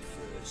kill him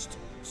first.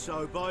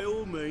 So by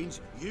all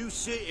means, you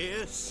sit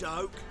here,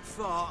 soak,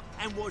 fart,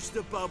 and watch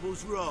the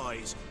bubbles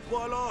rise,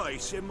 while I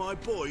send my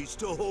boys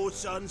to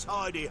Whoreson's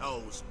hidey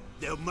holes.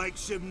 They'll make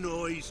some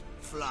noise,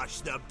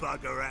 flush the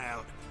bugger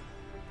out.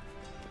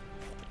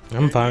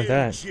 I'm fine with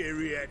that.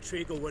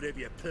 Geriatric, or whatever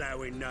your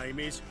ploughing name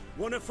is.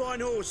 Want to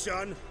find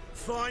Whoreson?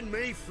 Find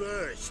me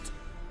first.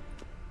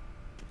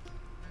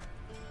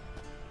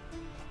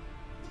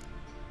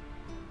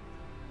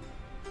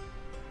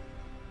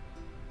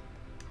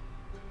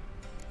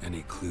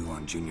 any clue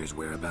on Junior's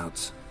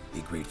whereabouts?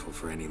 Be grateful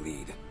for any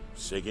lead.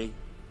 Siggy?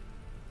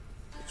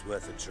 It's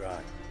worth a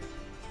try.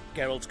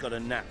 Geralt's got a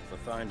knack for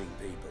finding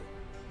people,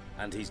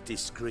 and he's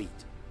discreet,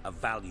 a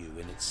value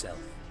in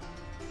itself.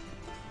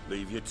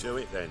 Leave you to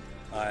it then.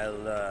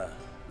 I'll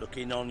look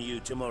in on you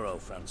tomorrow,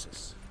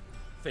 Francis.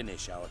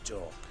 Finish our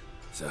talk.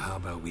 So how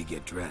about we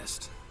get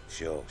dressed?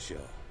 Sure.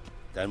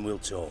 Then we'll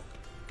talk.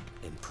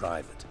 In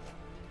private.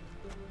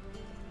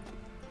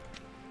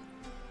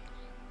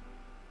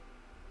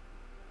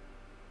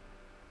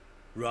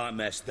 Right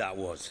mess that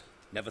was.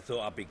 Never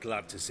thought I'd be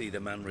glad to see the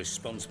man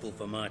responsible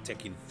for my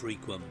taking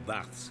frequent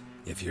baths.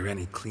 If you're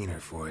any cleaner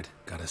for it,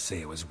 gotta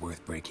say it was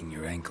worth breaking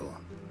your ankle.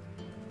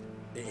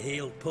 It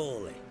healed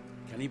poorly.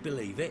 Can you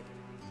believe it?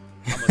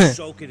 I must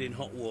soak it in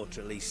hot water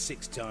at least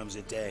 6 times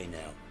a day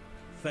now.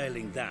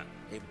 Failing that,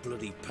 it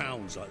bloody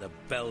pounds like the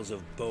bells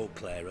of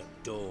Beauclair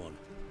at dawn.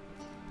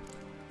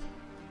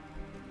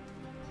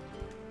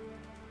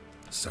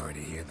 Sorry to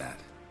hear that.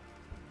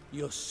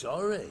 You're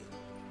sorry?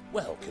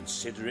 Well,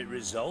 consider it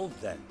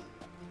resolved then.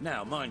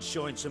 Now, mind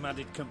showing some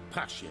added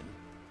compassion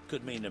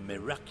could mean a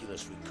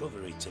miraculous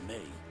recovery to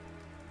me.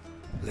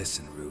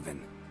 Listen, Reuven.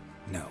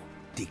 No,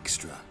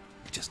 Dijkstra.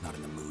 Just not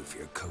in the mood for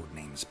your code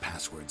names,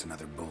 passwords, and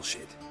other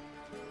bullshit.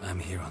 I'm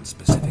here on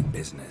specific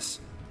business.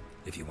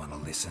 If you want to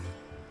listen,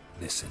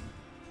 listen.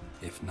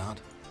 If not,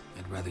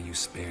 I'd rather you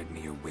spared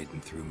me your wit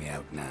and threw me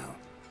out now.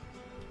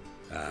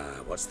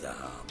 What's the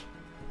harm?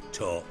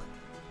 Talk.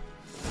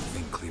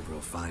 Think Cleaver will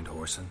find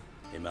Whoreson?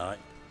 He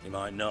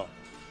might not.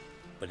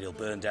 But he'll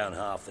burn down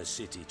half the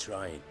city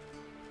trying.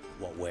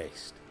 What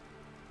waste?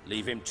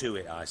 Leave him to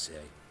it, I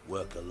say.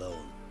 Work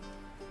alone.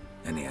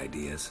 Any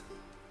ideas?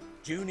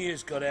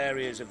 Junior's got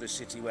areas of the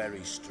city where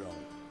he's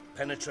strong.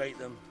 Penetrate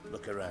them,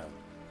 look around.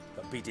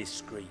 But be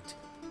discreet.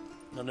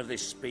 None of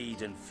this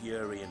speed and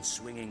fury and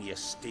swinging your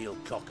steel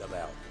cock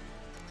about.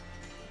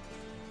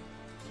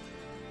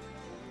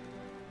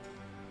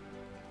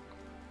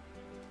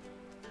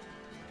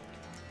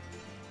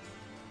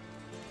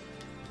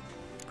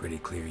 Pretty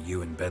clear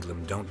you and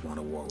Bedlam don't want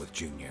a war with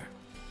Junior.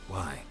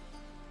 Why?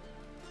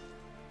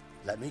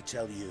 Let me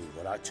tell you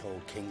what I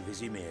told King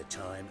Vizimir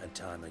time and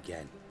time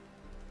again.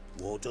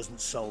 War doesn't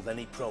solve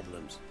any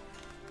problems.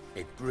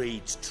 It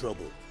breeds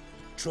trouble.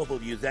 Trouble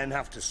you then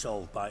have to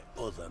solve by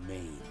other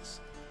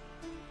means.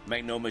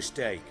 Make no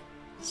mistake,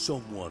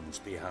 someone's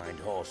behind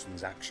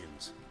Whoreson's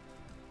actions.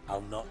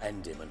 I'll not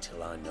end him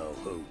until I know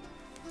who.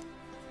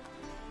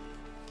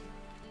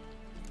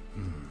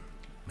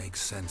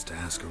 Makes sense to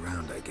ask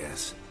around, I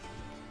guess.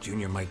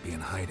 Junior might be in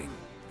hiding,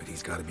 but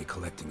he's got to be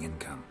collecting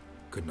income.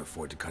 Couldn't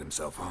afford to cut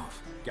himself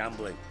off.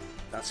 Gambling,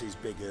 that's his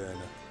big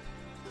earner.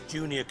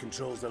 Junior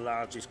controls the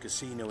largest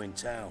casino in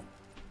town.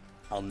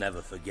 I'll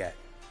never forget.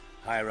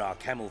 Hierarch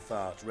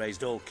Hemmelfart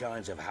raised all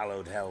kinds of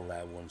hallowed hell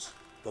there once.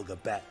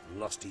 Bugger bet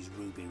lost his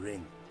ruby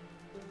ring.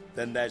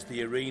 Then there's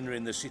the arena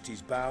in the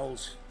city's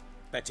bowels.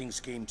 Betting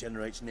scheme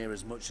generates near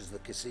as much as the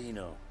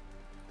casino.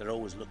 They're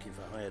always looking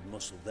for hired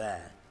muscle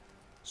there.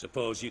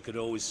 Suppose you could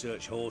always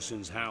search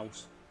Whoreson's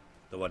house,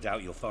 though I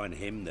doubt you'll find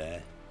him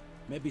there.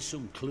 Maybe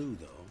some clue,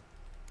 though.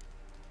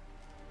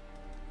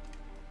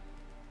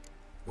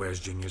 Where's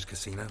Junior's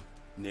casino?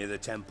 Near the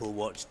Temple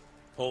Watch.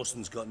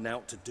 Whoreson's got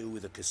naught to do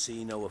with a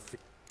casino or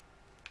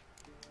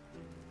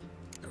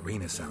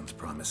Arena sounds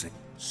promising.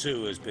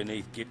 Sewers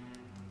beneath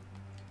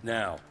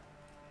Now.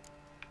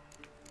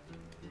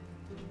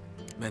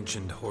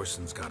 Mentioned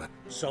Whoreson's got a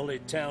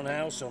solid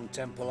townhouse on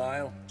Temple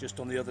Isle, just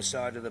on the other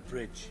side of the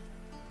bridge.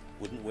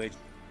 Wouldn't wait.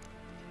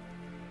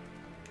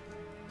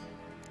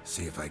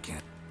 See if I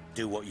can.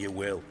 Do what you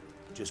will.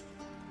 Just...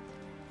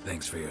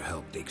 Thanks for your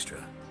help,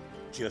 Dijkstra.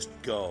 Just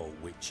go,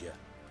 Witcher.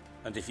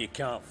 And if you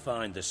can't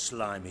find the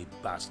slimy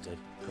bastard,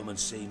 come and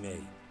see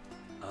me.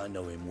 I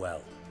know him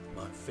well.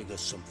 Might figure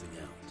something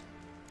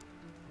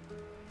out.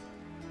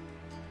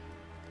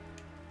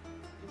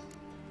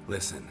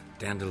 Listen,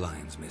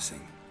 Dandelion's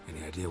missing.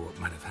 Any idea what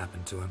might have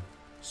happened to him?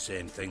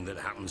 Same thing that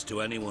happens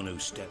to anyone who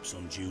steps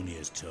on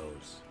Junior's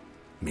toes.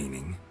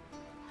 Meaning?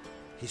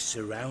 He's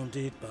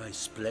surrounded by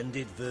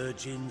splendid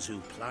virgins who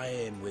ply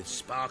him with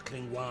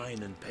sparkling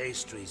wine and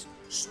pastries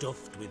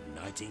stuffed with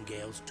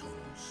nightingales'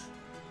 tongues.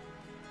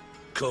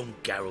 Come,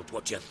 Geralt,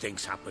 what do you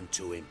think's happened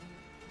to him?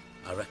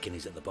 I reckon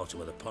he's at the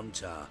bottom of the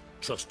Pontar,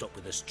 trussed up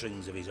with the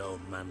strings of his own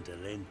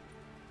mandolin.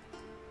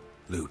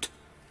 Loot.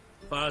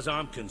 As far as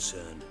I'm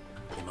concerned,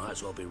 he might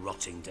as well be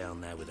rotting down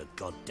there with a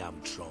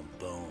goddamn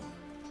trombone.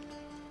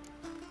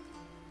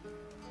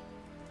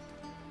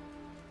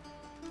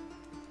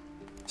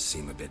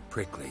 Seem a bit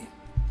prickly.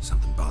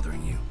 Something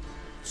bothering you?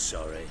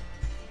 Sorry.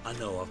 I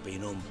know I've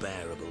been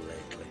unbearable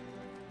lately.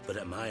 But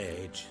at my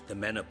age, the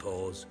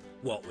menopause,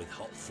 what with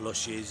hot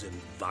flushes and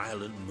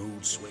violent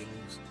mood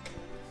swings.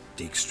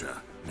 Dijkstra,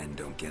 men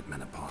don't get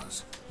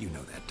menopause. You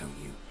know that, don't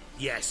you?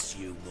 Yes,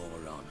 you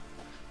moron.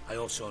 I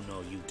also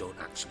know you don't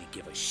actually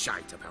give a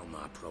shite about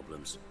my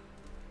problems.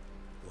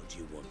 What do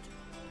you want?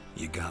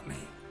 You got me.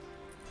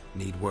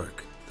 Need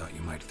work. Thought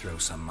you might throw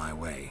some my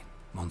way.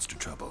 Monster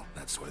trouble,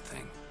 that sort of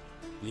thing.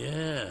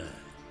 Yeah.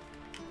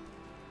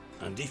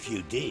 And if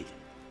you did,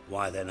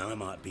 why then I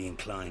might be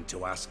inclined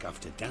to ask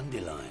after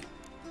Dandelion.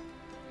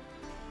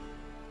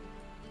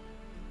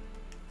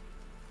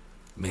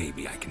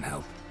 Maybe I can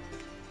help.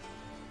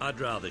 I'd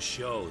rather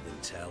show than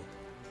tell.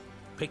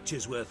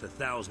 Picture's worth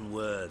 1,000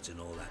 words and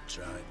all that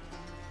tribe.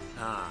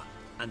 Ah,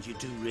 and you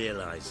do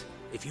realise,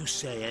 if you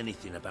say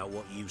anything about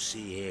what you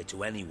see here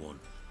to anyone,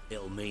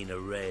 it'll mean a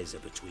razor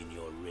between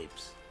your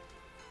ribs.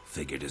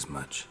 Figured as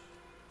much.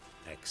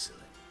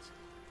 Excellent.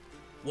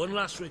 One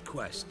last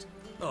request.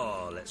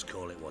 Oh, let's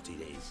call it what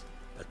it is.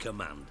 A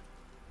command.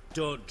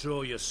 Don't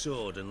draw your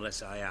sword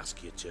unless I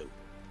ask you to.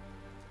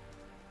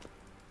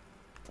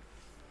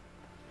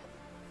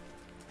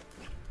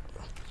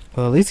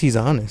 Well, at least he's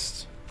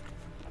honest.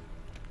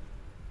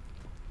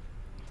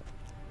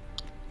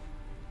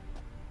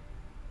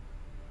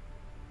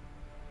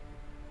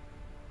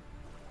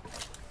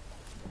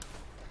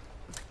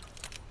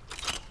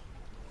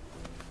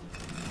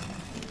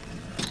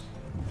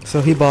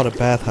 So he bought a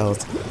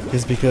bathhouse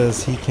just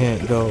because he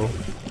can't go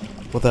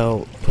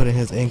without putting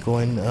his ankle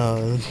in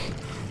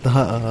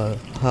the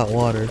hot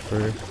water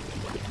for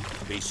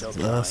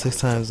 6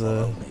 times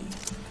a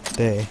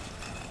day.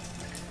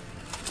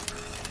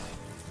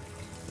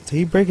 Did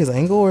he break his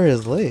ankle or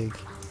his leg?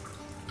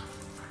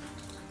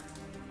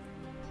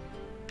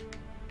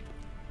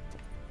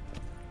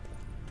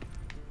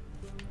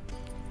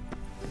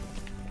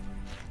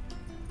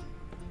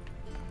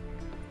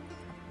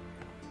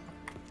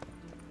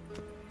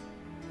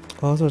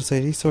 Oh, I was about to say,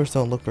 these swords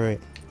don't look right.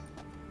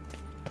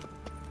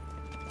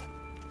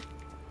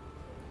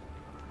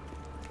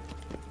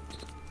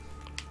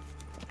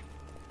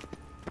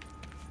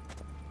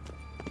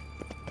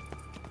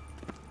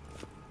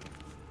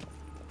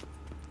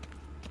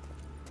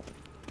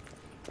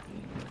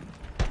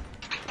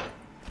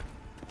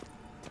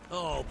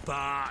 Oh,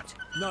 Bart!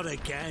 Not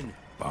again!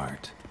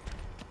 Bart.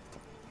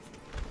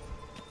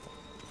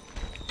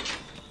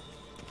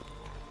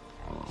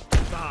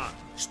 Bart!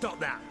 Stop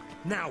that!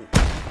 Now!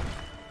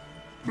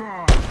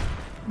 Bart,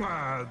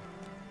 man.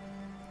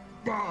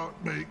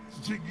 Bart makes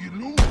Ziggy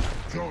lose,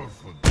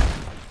 Jonathan.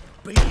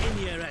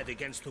 Beating your head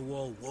against the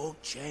wall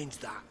won't change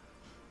that.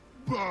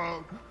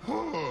 Bart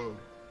hard.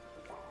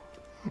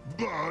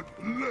 Bart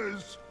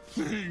less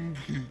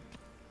thinky.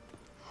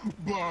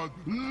 Bart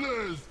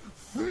less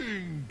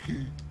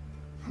thinky.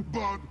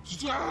 Bart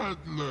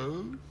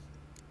Sadler.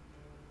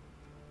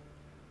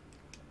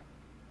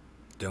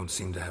 Don't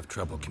seem to have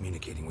trouble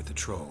communicating with the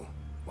troll.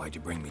 Why'd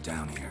you bring me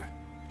down here?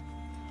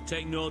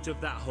 Take note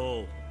of that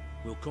hole.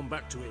 We'll come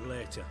back to it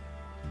later.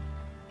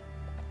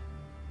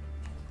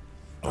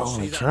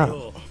 See that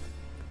door?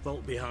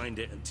 Vault behind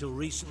it, until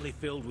recently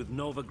filled with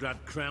Novigrad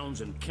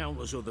crowns and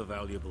countless other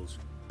valuables.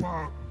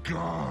 But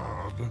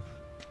God,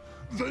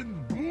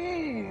 then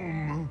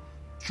boom!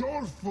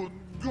 Chorfun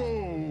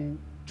go!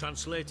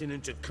 Translating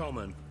into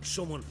common,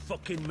 someone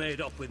fucking made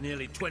off with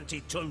nearly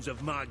 20 tons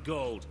of my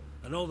gold,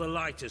 and all the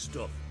lighter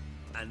stuff.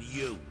 And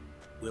you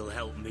will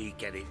help me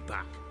get it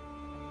back.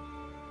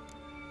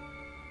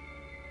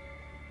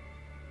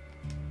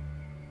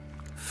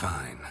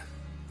 Fine.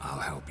 I'll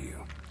help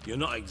you. You're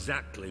not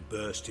exactly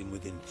bursting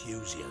with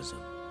enthusiasm.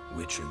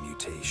 Witcher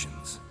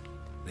mutations.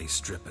 They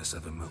strip us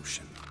of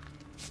emotion.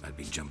 I'd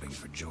be jumping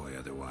for joy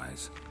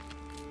otherwise.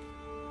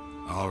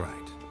 All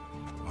right.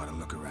 Ought to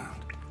look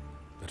around.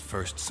 But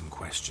first, some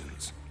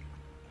questions.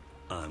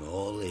 I'm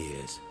all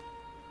ears.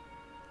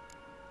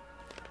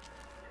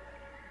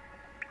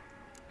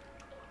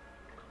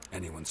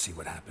 Anyone see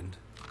what happened?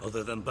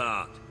 Other than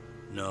Bart?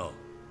 No.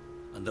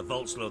 And the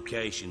vault's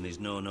location is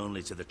known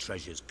only to the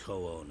treasure's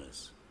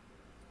co-owners.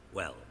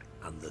 Well,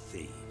 and the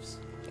thieves.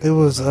 It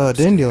was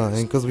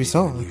Dandelion, because we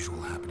saw him.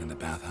 Unusual happened in the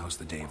bathhouse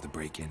the day of the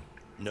break-in?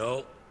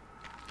 No.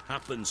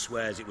 Happen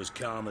swears it was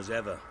calm as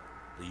ever.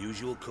 The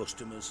usual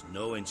customers,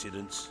 no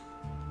incidents.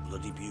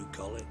 Bloody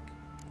bucolic.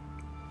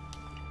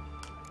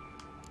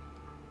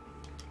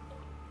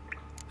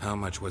 How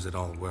much was it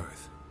all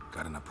worth?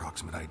 Got an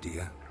approximate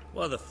idea?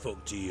 Why the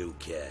fuck do you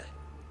care?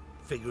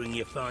 Figuring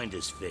your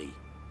finder's fee.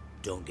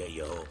 Don't get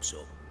your hopes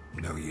up.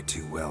 Know you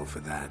too well for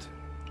that.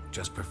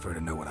 Just prefer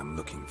to know what I'm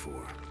looking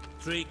for.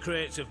 3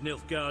 crates of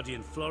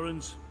Nilfgaardian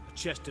florins, a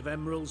chest of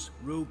emeralds,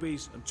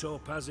 rubies and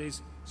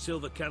topazes,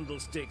 silver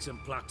candlesticks and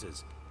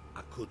platters.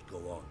 I could go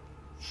on.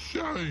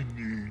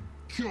 Shiny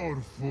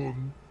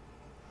Chorfun.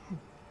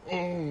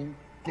 Oh,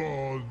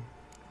 God.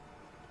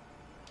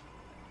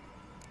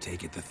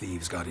 Take it the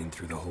thieves got in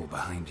through the hole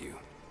behind you.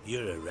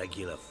 You're a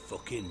regular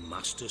fucking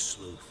master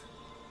sleuth.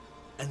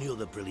 Any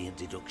other brilliant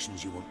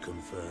deductions you want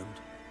confirmed?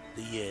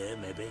 The year,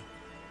 maybe?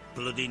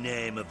 Bloody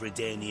name of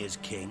Redania's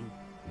king?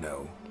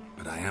 No,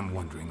 but I am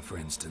wondering, for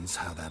instance,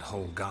 how that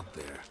hole got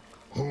there.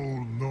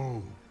 Oh,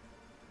 no.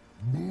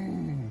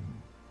 Boom.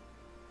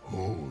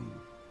 Hole.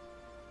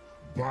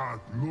 But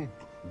look,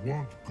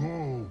 won't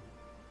go.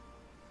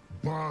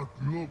 But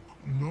look,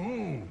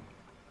 no.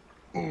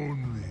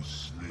 Only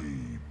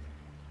sleep.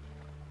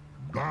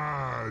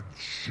 Bad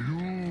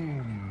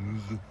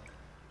shrooms.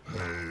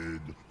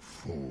 Head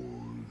falls.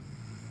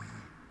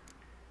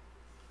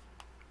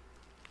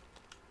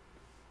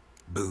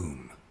 Boom.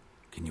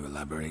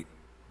 Elaborate.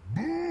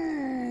 Boom!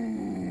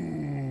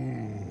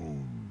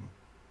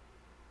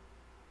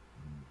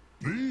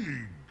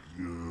 Big.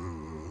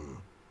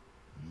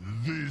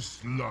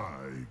 This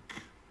like.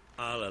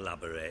 I'll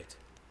elaborate.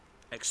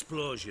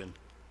 Explosion.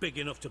 Big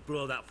enough to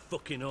blow that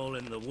fucking hole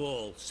in the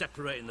wall,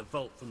 separating the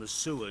vault from the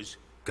sewers.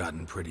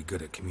 Gotten pretty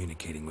good at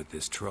communicating with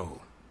this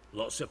troll.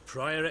 Lots of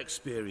prior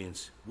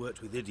experience.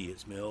 Worked with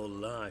idiots my whole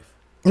life.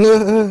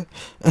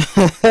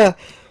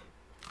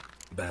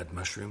 Bad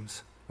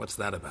mushrooms? What's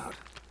that about?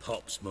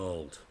 Pops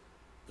mold.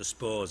 The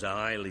spores are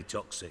highly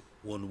toxic.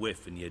 One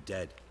whiff and you're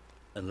dead.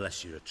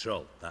 Unless you're a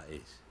troll, that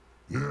is.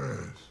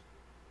 Yes.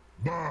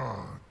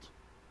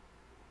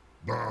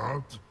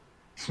 But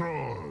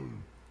troll.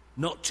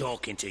 Not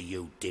talking to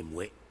you,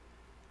 dimwit.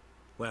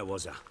 Where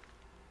was I?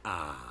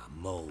 Ah,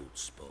 mold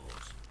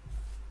spores.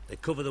 They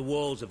cover the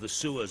walls of the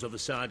sewers other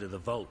side of the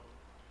vault.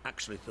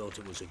 Actually thought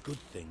it was a good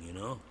thing, you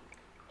know?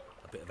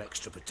 A bit of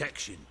extra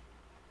protection.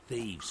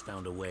 Thieves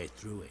found a way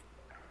through it.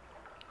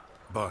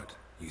 Bart,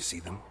 you see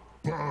them?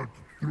 But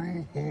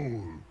through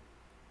hole.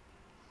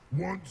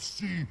 Want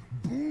see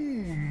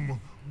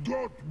boom.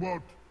 Got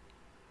what?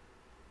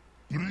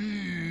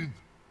 Breathe.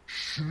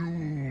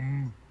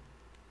 Shroom.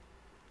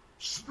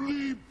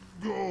 Sleep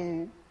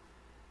go.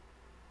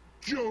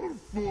 Your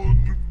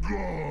fun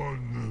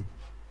gone.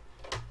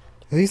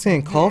 Is he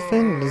saying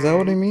coffin? Is that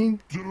what I mean?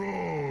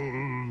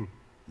 Troll.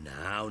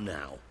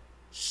 Now.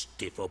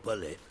 Stiff up a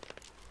lip.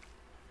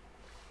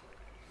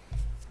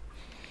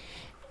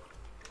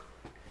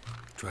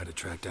 Try to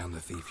track down the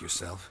thief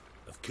yourself?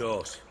 Of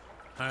course.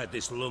 I had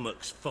this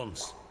lummox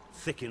Fons,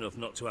 thick enough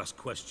not to ask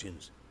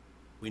questions.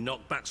 We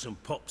knocked back some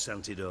Pop's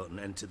antidote and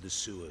entered the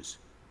sewers.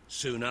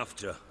 Soon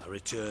after, I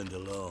returned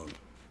alone.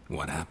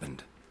 What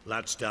happened?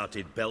 Lad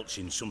started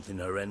belching something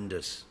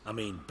horrendous. I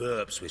mean,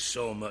 burps with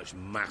so much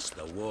mass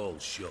the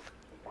walls shook.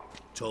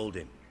 Told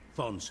him,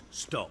 Fons,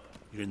 stop.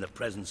 You're in the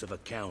presence of a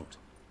count.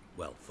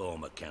 Well,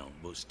 former count,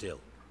 but still.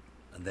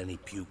 And then he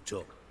puked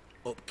up.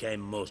 Up came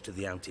most of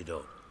the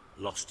antidote.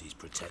 Lost his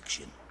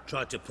protection.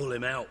 Tried to pull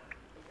him out.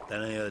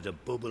 Then I heard a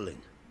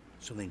bubbling.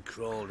 Something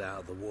crawled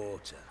out of the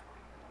water.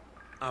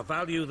 I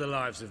value the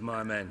lives of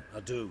my men,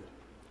 I do.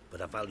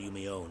 But I value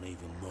my own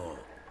even more.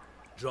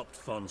 Dropped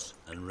Fons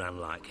and ran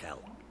like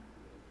hell.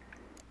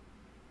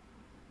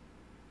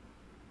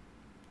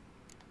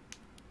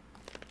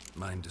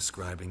 Mind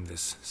describing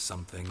this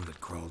something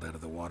that crawled out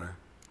of the water?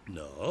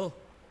 No.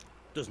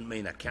 Doesn't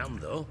mean I can,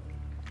 though.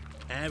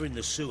 Air in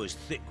the sewer's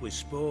thick with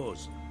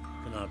spores.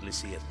 Can hardly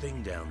see a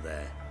thing down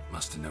there.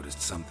 Must have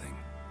noticed something.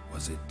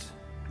 Was it?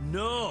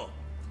 No!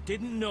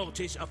 Didn't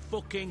notice a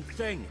fucking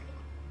thing.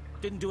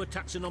 Didn't do a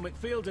taxonomic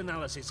field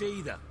analysis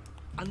either.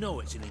 I know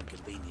it's an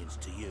inconvenience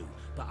to you,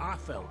 but I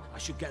felt I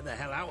should get the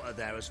hell out of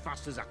there as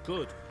fast as I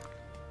could.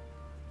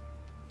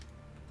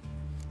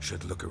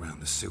 Should look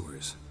around the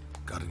sewers.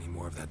 Got any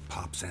more of that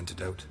Pop's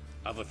antidote?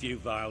 Have a few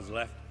vials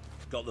left.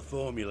 Got the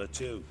formula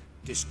too.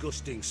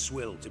 Disgusting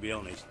swill, to be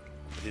honest.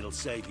 But it'll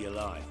save your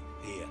life.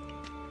 Here.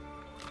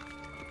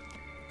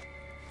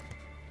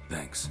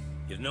 Thanks.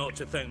 You've naught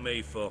to thank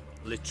me for,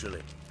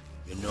 literally.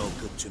 You're no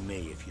good to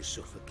me if you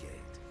suffocate.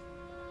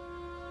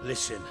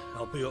 Listen,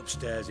 I'll be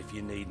upstairs if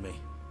you need me.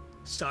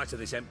 Sight of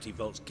this empty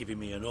vault's giving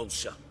me an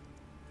ulcer.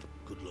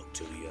 Good luck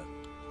to you.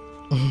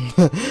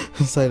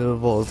 Sight of the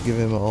vault is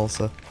giving him an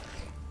ulcer.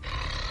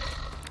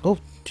 Oh,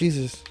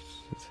 Jesus.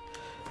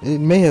 It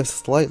may have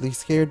slightly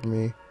scared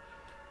me.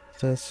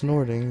 That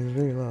snorting is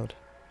very loud.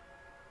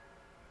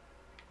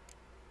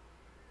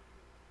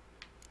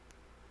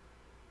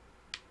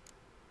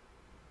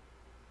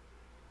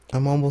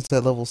 I'm almost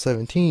at level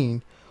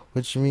 17,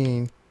 which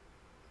means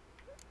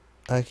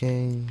I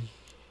can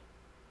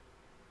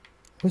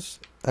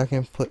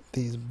put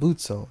these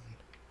boots on.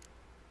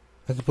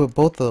 I can put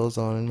both of those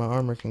on and my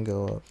armor can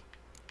go up.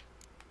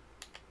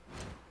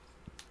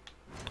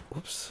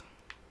 Whoops.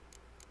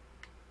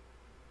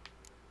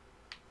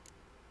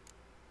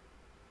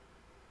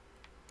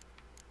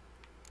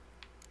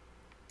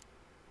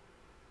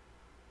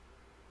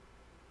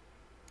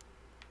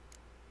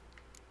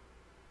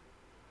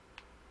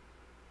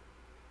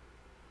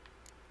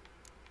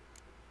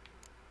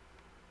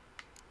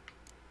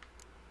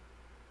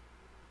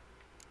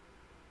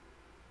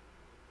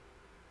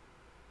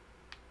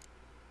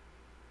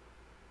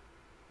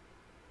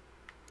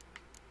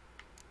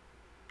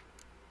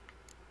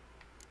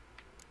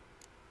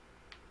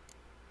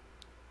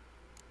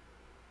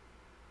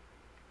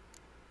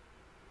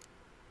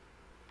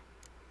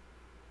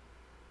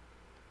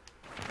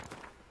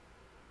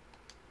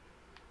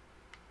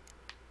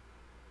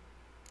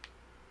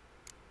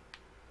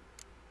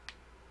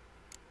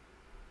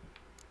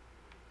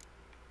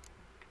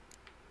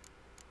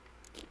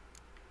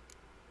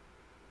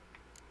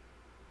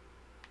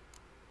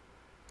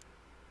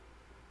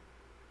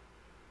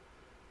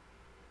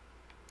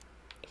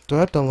 Do I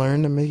have to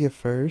learn to make it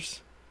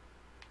first?